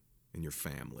in your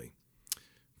family,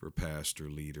 for a pastor,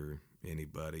 leader,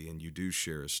 anybody. And you do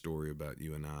share a story about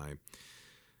you and I.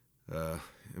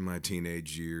 In my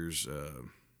teenage years,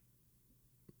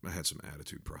 I had some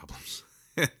attitude problems.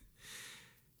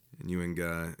 And you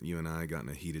and I got in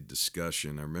a heated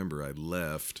discussion. I remember I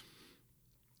left,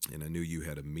 and I knew you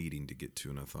had a meeting to get to,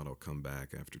 and I thought I'll come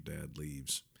back after Dad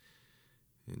leaves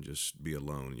and just be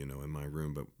alone, in my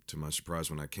room. But to my surprise,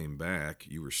 when I came back,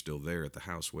 you were still there at the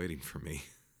house waiting for me.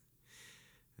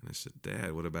 And I said,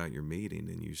 Dad, what about your meeting?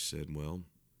 And you said, well,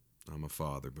 I'm a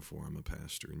father before I'm a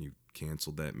pastor. And you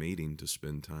canceled that meeting to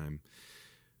spend time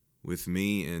with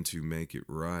me and to make it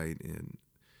right. And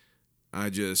I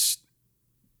just,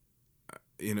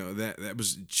 that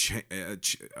was,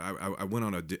 I went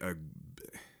on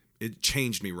it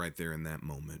changed me right there in that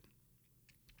moment.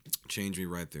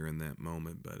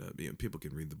 But people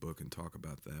can read the book and talk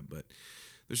about that. But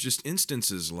there's just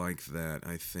instances like that,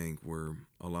 I think, where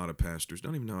a lot of pastors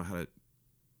don't even know how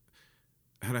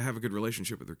to have a good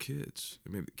relationship with their kids.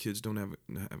 I mean, the kids don't have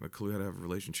a clue how to have a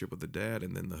relationship with the dad,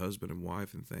 and then the husband and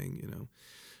wife and thing.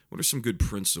 What are some good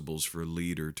principles for a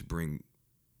leader to bring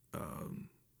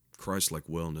Christ-like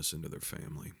wellness into their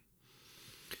family?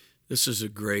 This is a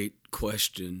great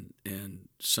question and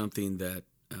something that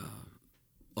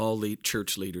all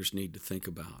church leaders need to think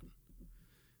about.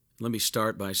 Let me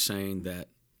start by saying that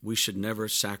we should never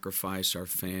sacrifice our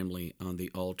family on the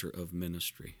altar of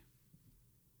ministry.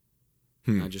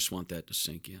 I just want that to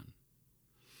sink in.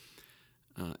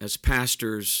 As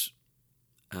pastors,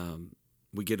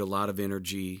 we get a lot of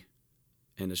energy,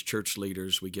 and as church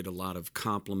leaders, we get a lot of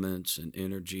compliments and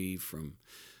energy from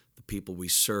the people we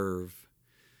serve.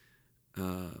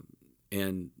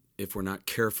 And if we're not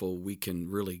careful, we can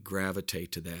really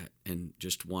gravitate to that and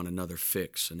just want another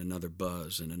fix and another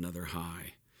buzz and another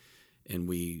high. And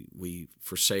we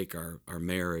forsake our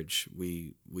marriage.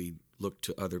 We look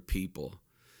to other people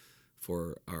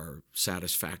for our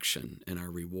satisfaction and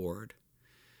our reward.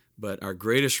 But our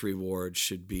greatest reward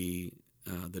should be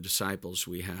the disciples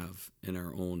we have in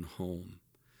our own home.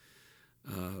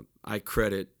 I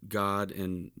credit God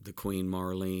and the Queen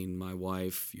Marlene, my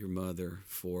wife, your mother,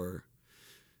 for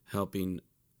helping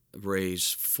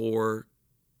raise 4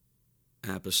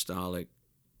 apostolic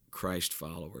Christ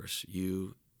followers.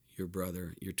 You, your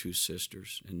brother, your 2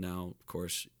 sisters, and now, of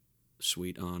course,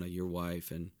 sweet Anna, your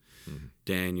wife, and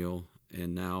Daniel,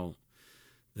 and now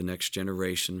the next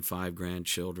generation, 5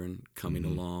 grandchildren coming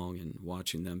along and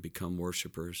watching them become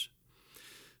worshipers.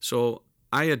 So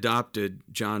I adopted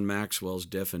John Maxwell's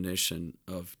definition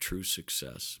of true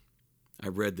success. I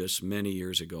read this many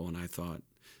years ago, and I thought,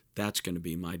 that's going to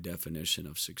be my definition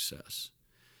of success.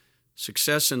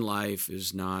 Success in life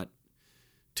is not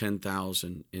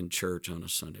 10,000 in church on a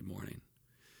Sunday morning,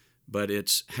 but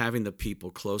it's having the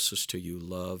people closest to you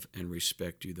love and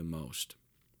respect you the most.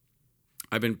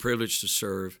 I've been privileged to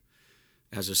serve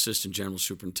as Assistant General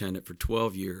Superintendent for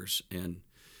 12 years, and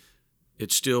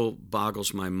it still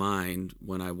boggles my mind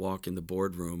when I walk in the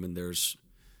boardroom and there's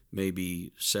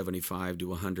maybe 75 to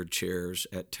 100 chairs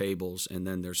at tables, and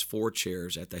then there's 4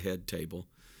 chairs at the head table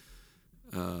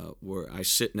where I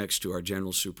sit next to our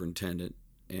General Superintendent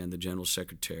and the General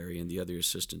Secretary and the other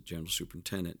Assistant General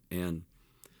Superintendent, and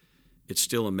it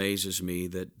still amazes me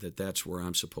that that's where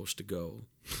I'm supposed to go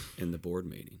in the board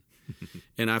meeting.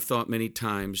 And I've thought many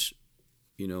times,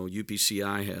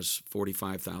 UPCI has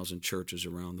 45,000 churches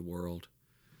around the world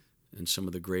and some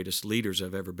of the greatest leaders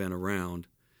I've ever been around.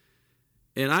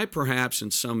 And I perhaps in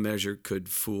some measure could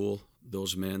fool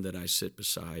those men that I sit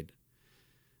beside.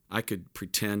 I could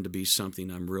pretend to be something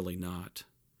I'm really not.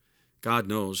 God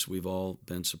knows we've all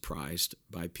been surprised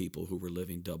by people who were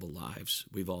living double lives.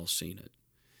 We've all seen it.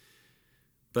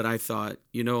 But I thought,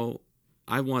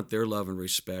 I want their love and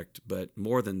respect, but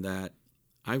more than that,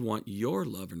 I want your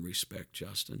love and respect,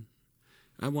 Justin.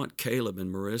 I want Caleb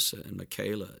and Marissa and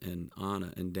Michaela and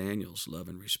Anna and Daniel's love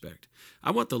and respect.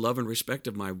 I want the love and respect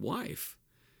of my wife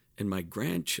and my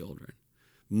grandchildren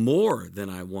more than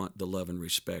I want the love and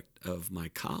respect of my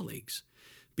colleagues.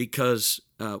 Because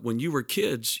when you were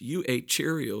kids, you ate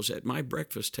Cheerios at my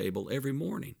breakfast table every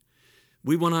morning.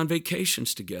 We went on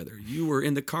vacations together. You were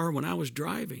in the car when I was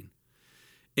driving.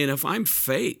 And if I'm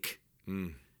fake,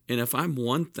 and if I'm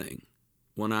one thing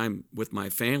when I'm with my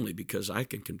family because I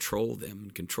can control them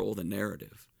and control the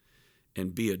narrative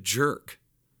and be a jerk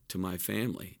to my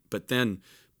family, but then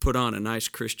put on a nice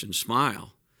Christian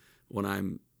smile when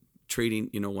I'm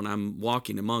when I'm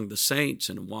walking among the saints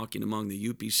and walking among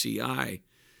the UPCI,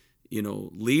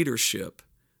 leadership,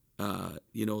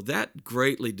 that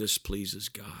greatly displeases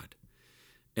God.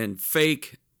 And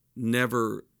fake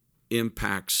never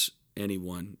impacts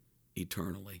anyone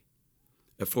eternally,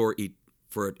 for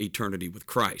eternity with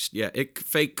Christ. Yeah,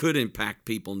 fake could impact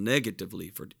people negatively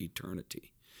for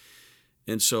eternity.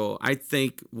 And so I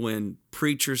think when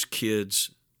preachers'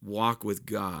 kids walk with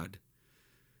God,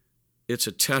 it's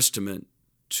a testament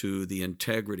to the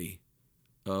integrity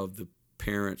of the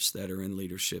parents that are in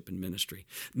leadership and ministry.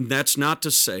 That's not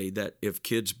to say that if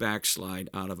kids backslide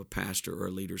out of a pastor or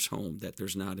a leader's home that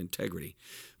there's not integrity.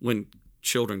 When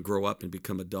children grow up and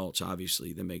become adults,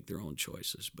 obviously they make their own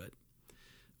choices. But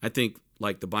I think,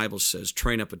 like the Bible says,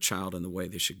 train up a child in the way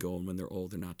they should go, and when they're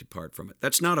old, they're not depart from it.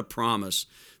 That's not a promise.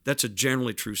 That's a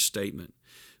generally true statement.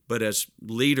 But as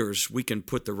leaders, we can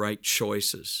put the right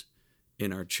choices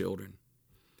in our children.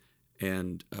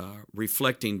 And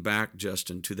reflecting back,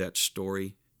 Justin, to that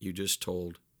story you just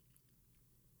told,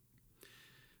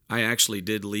 I actually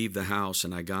did leave the house,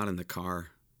 and I got in the car,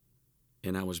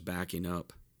 and I was backing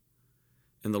up.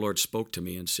 And the Lord spoke to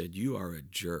me and said, "You are a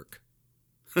jerk."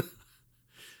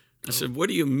 I said, "What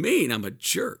do you mean I'm a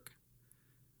jerk?"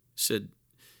 He said,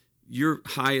 "Your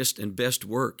highest and best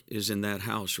work is in that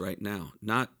house right now,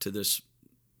 not to this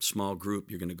small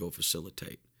group you're going to go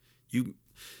facilitate.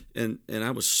 And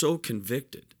I was so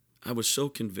convicted.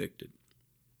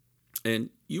 And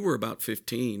you were about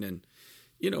 15, and,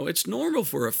 it's normal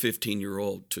for a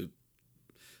 15-year-old to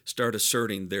start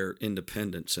asserting their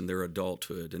independence and their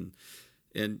adulthood.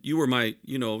 And you were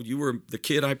you were the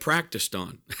kid I practiced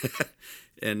on.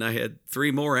 And I had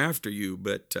 3 more after you,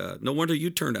 but no wonder you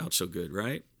turned out so good,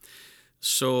 right?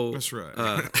 So That's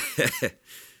right.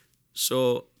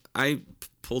 So I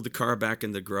pulled the car back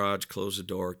in the garage, closed the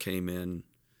door, came in.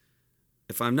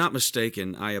 If I'm not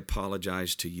mistaken, I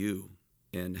apologized to you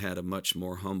and had a much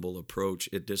more humble approach.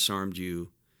 It disarmed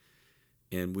you,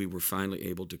 and we were finally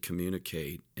able to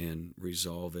communicate and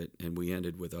resolve it, and we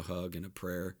ended with a hug and a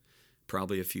prayer,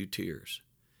 probably a few tears.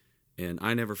 And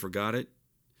I never forgot it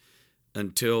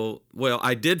until,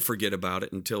 I did forget about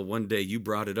it until one day you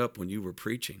brought it up when you were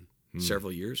preaching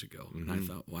several years ago. And I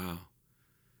thought, wow,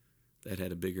 that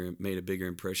made a bigger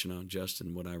impression on Justin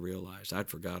than what I realized. I'd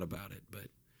forgot about it, but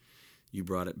you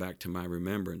brought it back to my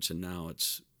remembrance, and now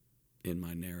it's in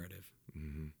my narrative.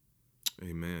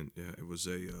 Amen. Yeah, it was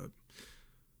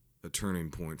a turning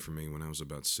point for me when I was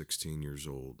about 16 years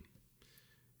old.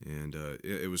 And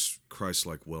it was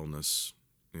Christ-like wellness,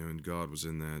 and God was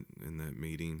in that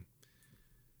meeting.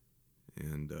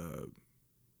 And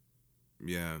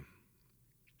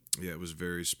it was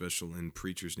very special. And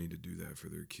preachers need to do that for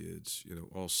their kids.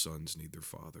 All sons need their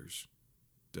fathers,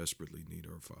 desperately need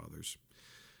our fathers.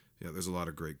 Yeah, there's a lot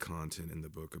of great content in the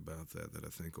book about that I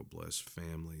think will bless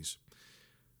families.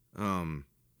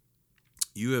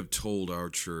 You have told our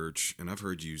church, and I've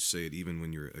heard you say it even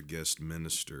when you're a guest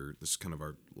minister, this is kind of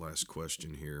our last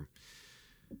question here,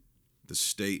 the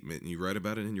statement, and you write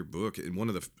about it in your book,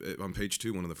 on page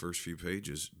 2, one of the first few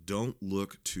pages, don't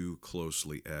look too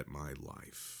closely at my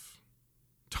life.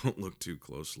 Don't look too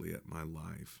closely at my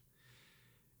life.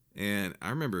 And I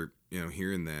remember,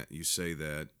 hearing that, you say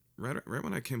that, right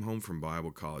when I came home from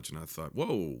Bible college, and I thought,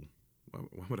 whoa,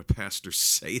 why would a pastor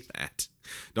say that?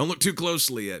 Don't look too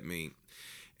closely at me.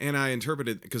 And I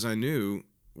interpreted, because I knew,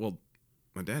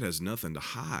 my dad has nothing to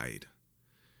hide.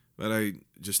 But I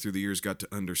just through the years got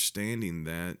to understanding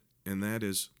that, and that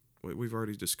is what we've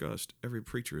already discussed. Every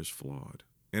preacher is flawed.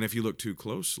 And if you look too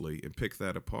closely and pick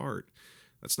that apart,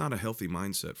 that's not a healthy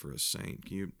mindset for a saint.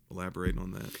 Can you elaborate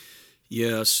on that?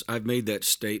 Yes, I've made that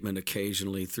statement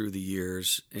occasionally through the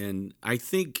years, and I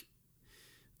think,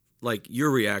 like your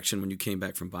reaction when you came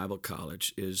back from Bible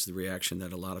college is the reaction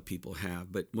that a lot of people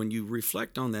have. But when you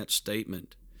reflect on that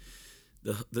statement,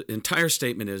 the entire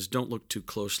statement is, don't look too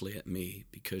closely at me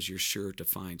because you're sure to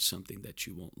find something that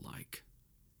you won't like.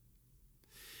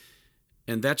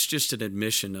 And that's just an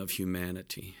admission of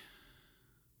humanity.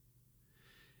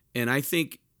 And I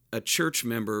think a church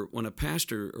member, when a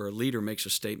pastor or a leader makes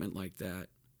a statement like that,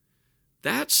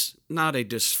 that's not a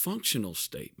dysfunctional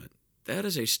statement. That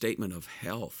is a statement of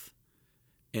health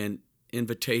and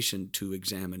invitation to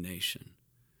examination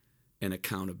and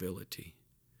accountability.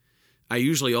 I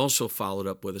usually also followed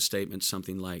up with a statement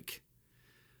something like,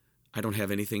 I don't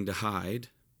have anything to hide.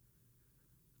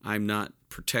 I'm not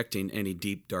protecting any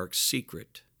deep, dark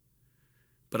secret.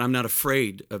 But I'm not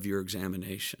afraid of your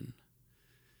examination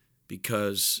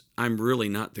because I'm really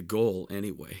not the goal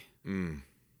anyway.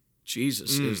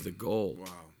 Jesus is the goal. Wow.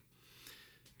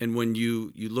 And when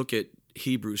you look at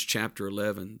Hebrews chapter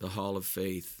 11, the Hall of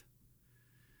Faith,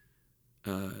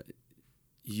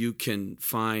 you can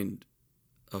find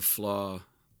a flaw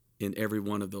in every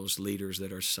one of those leaders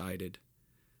that are cited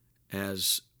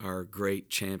as our great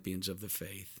champions of the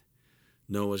faith.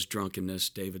 Noah's drunkenness,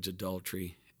 David's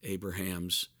adultery,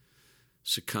 Abraham's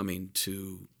succumbing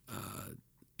to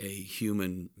a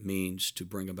human means to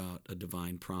bring about a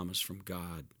divine promise from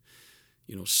God.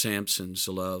 Samson's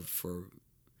love for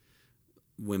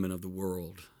women of the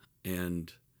world,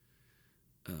 and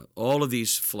all of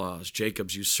these flaws,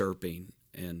 Jacob's usurping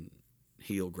and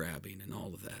heel grabbing and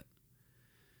all of that.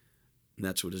 And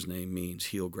that's what his name means,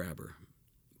 heel grabber.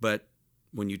 But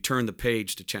when you turn the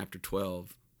page to chapter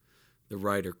 12, the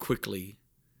writer quickly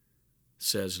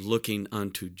says, looking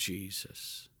unto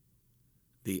Jesus,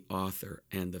 the author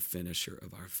and the finisher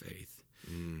of our faith.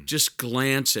 Just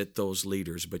glance at those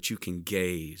leaders, but you can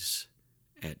gaze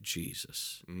at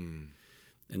Jesus.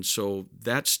 And so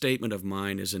that statement of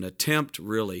mine is an attempt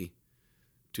really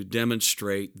to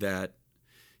demonstrate that,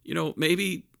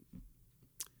 maybe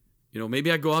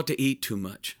I go out to eat too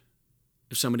much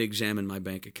if somebody examined my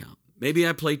bank account. Maybe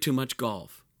I play too much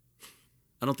golf.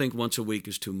 I don't think once a week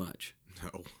is too much.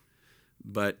 No.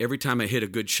 But every time I hit a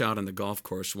good shot on the golf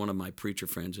course, one of my preacher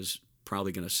friends is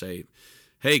probably going to say,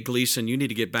 hey, Gleason, you need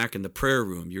to get back in the prayer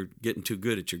room. You're getting too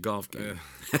good at your golf game.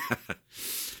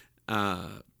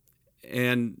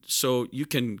 And so you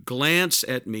can glance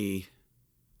at me,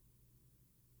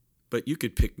 but you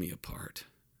could pick me apart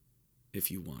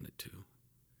if you wanted to.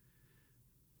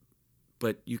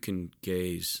 But you can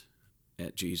gaze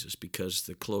at Jesus, because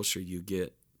the closer you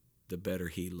get, the better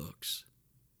he looks.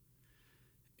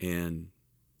 And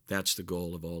that's the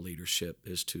goal of all leadership,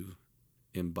 is to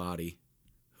embody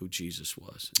who Jesus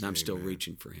was. And I'm still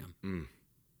reaching for him.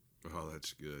 Oh,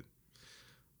 that's good.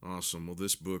 Awesome. Well,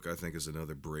 this book, I think, is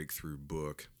another breakthrough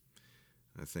book.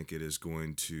 I think it is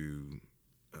going to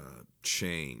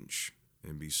change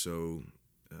and be so,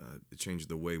 change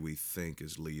the way we think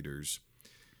as leaders,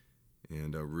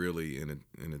 and really, in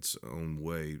its own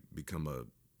way, become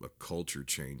a culture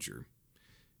changer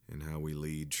in how we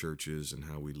lead churches and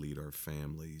how we lead our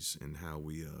families and how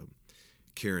we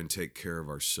care and take care of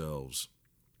ourselves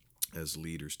as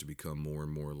leaders to become more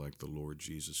and more like the Lord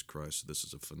Jesus Christ. This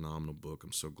is a phenomenal book.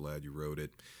 I'm so glad you wrote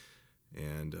it.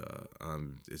 And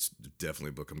it's definitely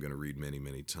a book I'm going to read many,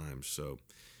 many times. So,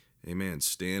 amen.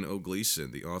 Stan O.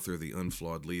 Gleason, the author of The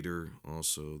Unflawed Leader,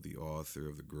 also the author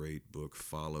of the great book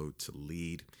Follow to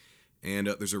Lead. And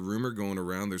there's a rumor going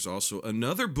around, there's also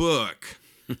another book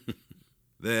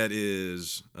that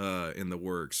is in the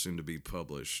works, soon to be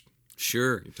published.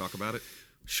 Sure. Can you talk about it?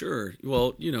 Sure.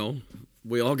 Well,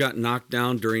 we all got knocked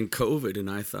down during COVID, and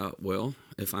I thought, well,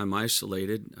 if I'm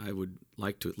isolated, I would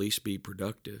like to at least be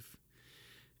productive.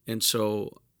 And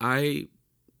so I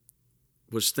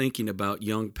was thinking about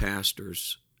young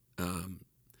pastors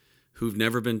who've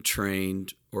never been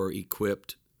trained or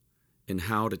equipped in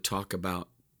how to talk about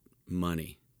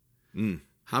money,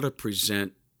 how to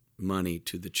present money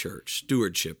to the church.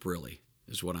 Stewardship, really,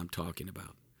 is what I'm talking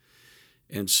about.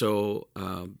 And so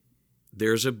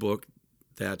there's a book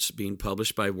that's being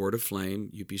published by Word of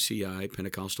Flame, UPCI,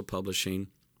 Pentecostal Publishing.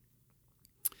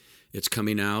 It's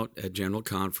coming out at General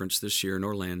Conference this year in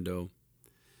Orlando.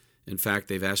 In fact,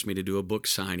 they've asked me to do a book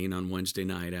signing on Wednesday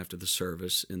night after the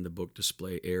service in the book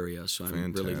display area, so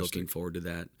I'm really looking forward to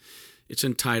that. It's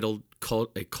entitled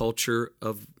A Culture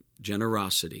of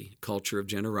Generosity, Culture of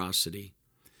Generosity,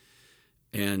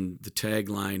 and the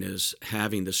tagline is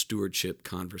Having the Stewardship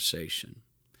Conversation.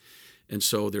 And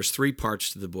so there's 3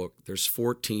 parts to the book. There's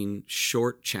 14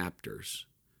 short chapters,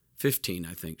 15,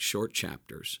 I think, short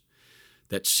chapters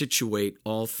that situate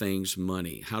all things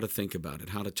money, how to think about it,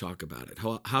 how to talk about it,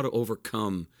 how to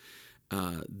overcome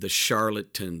the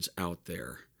charlatans out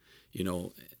there,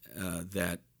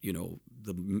 that,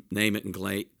 the name it and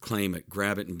claim it,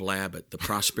 grab it and blab it, the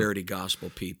prosperity gospel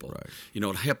people, right.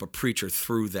 To help a preacher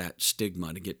through that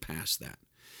stigma to get past that.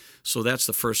 So that's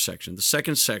the first section. The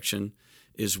second section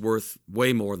is worth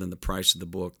way more than the price of the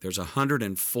book. There's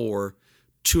 104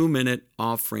 2-minute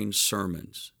offering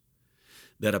sermons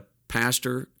that a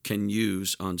pastor can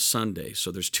use on Sunday.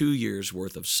 So there's 2 years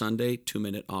worth of Sunday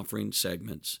 2-minute offering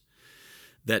segments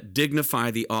that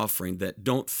dignify the offering, that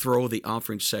don't throw the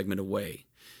offering segment away.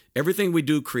 Everything we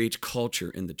do creates culture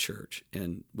in the church,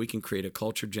 and we can create a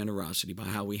culture of generosity by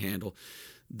how we handle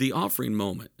the offering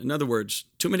moment. In other words,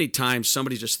 too many times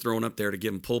somebody's just thrown up there to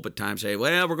give them pulpit time, say,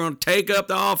 well, we're going to take up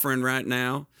the offering right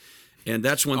now. And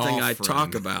that's one thing I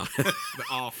talk about. The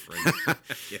offering.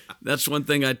 Yeah. That's one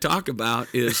thing I talk about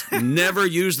is never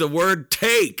use the word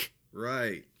take.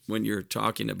 Right. When you're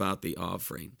talking about the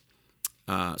offering.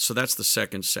 So that's the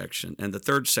second section. And the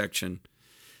third section,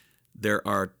 there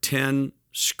are 10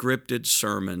 scripted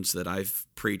sermons that I've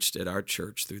preached at our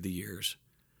church through the years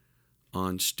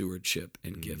on stewardship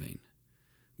and giving,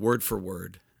 word for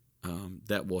word,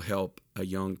 that will help a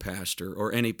young pastor,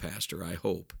 or any pastor, I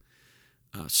hope,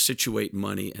 situate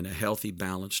money in a healthy,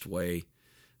 balanced way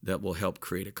that will help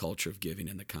create a culture of giving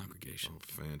in the congregation. Oh,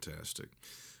 fantastic.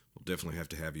 We'll definitely have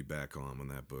to have you back on when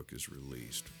that book is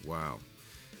released. Wow.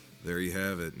 There you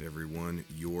have it, everyone.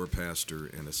 Your pastor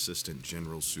and Assistant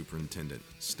General Superintendent,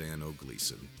 Stan O.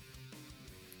 Gleason.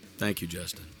 Thank you,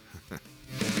 Justin.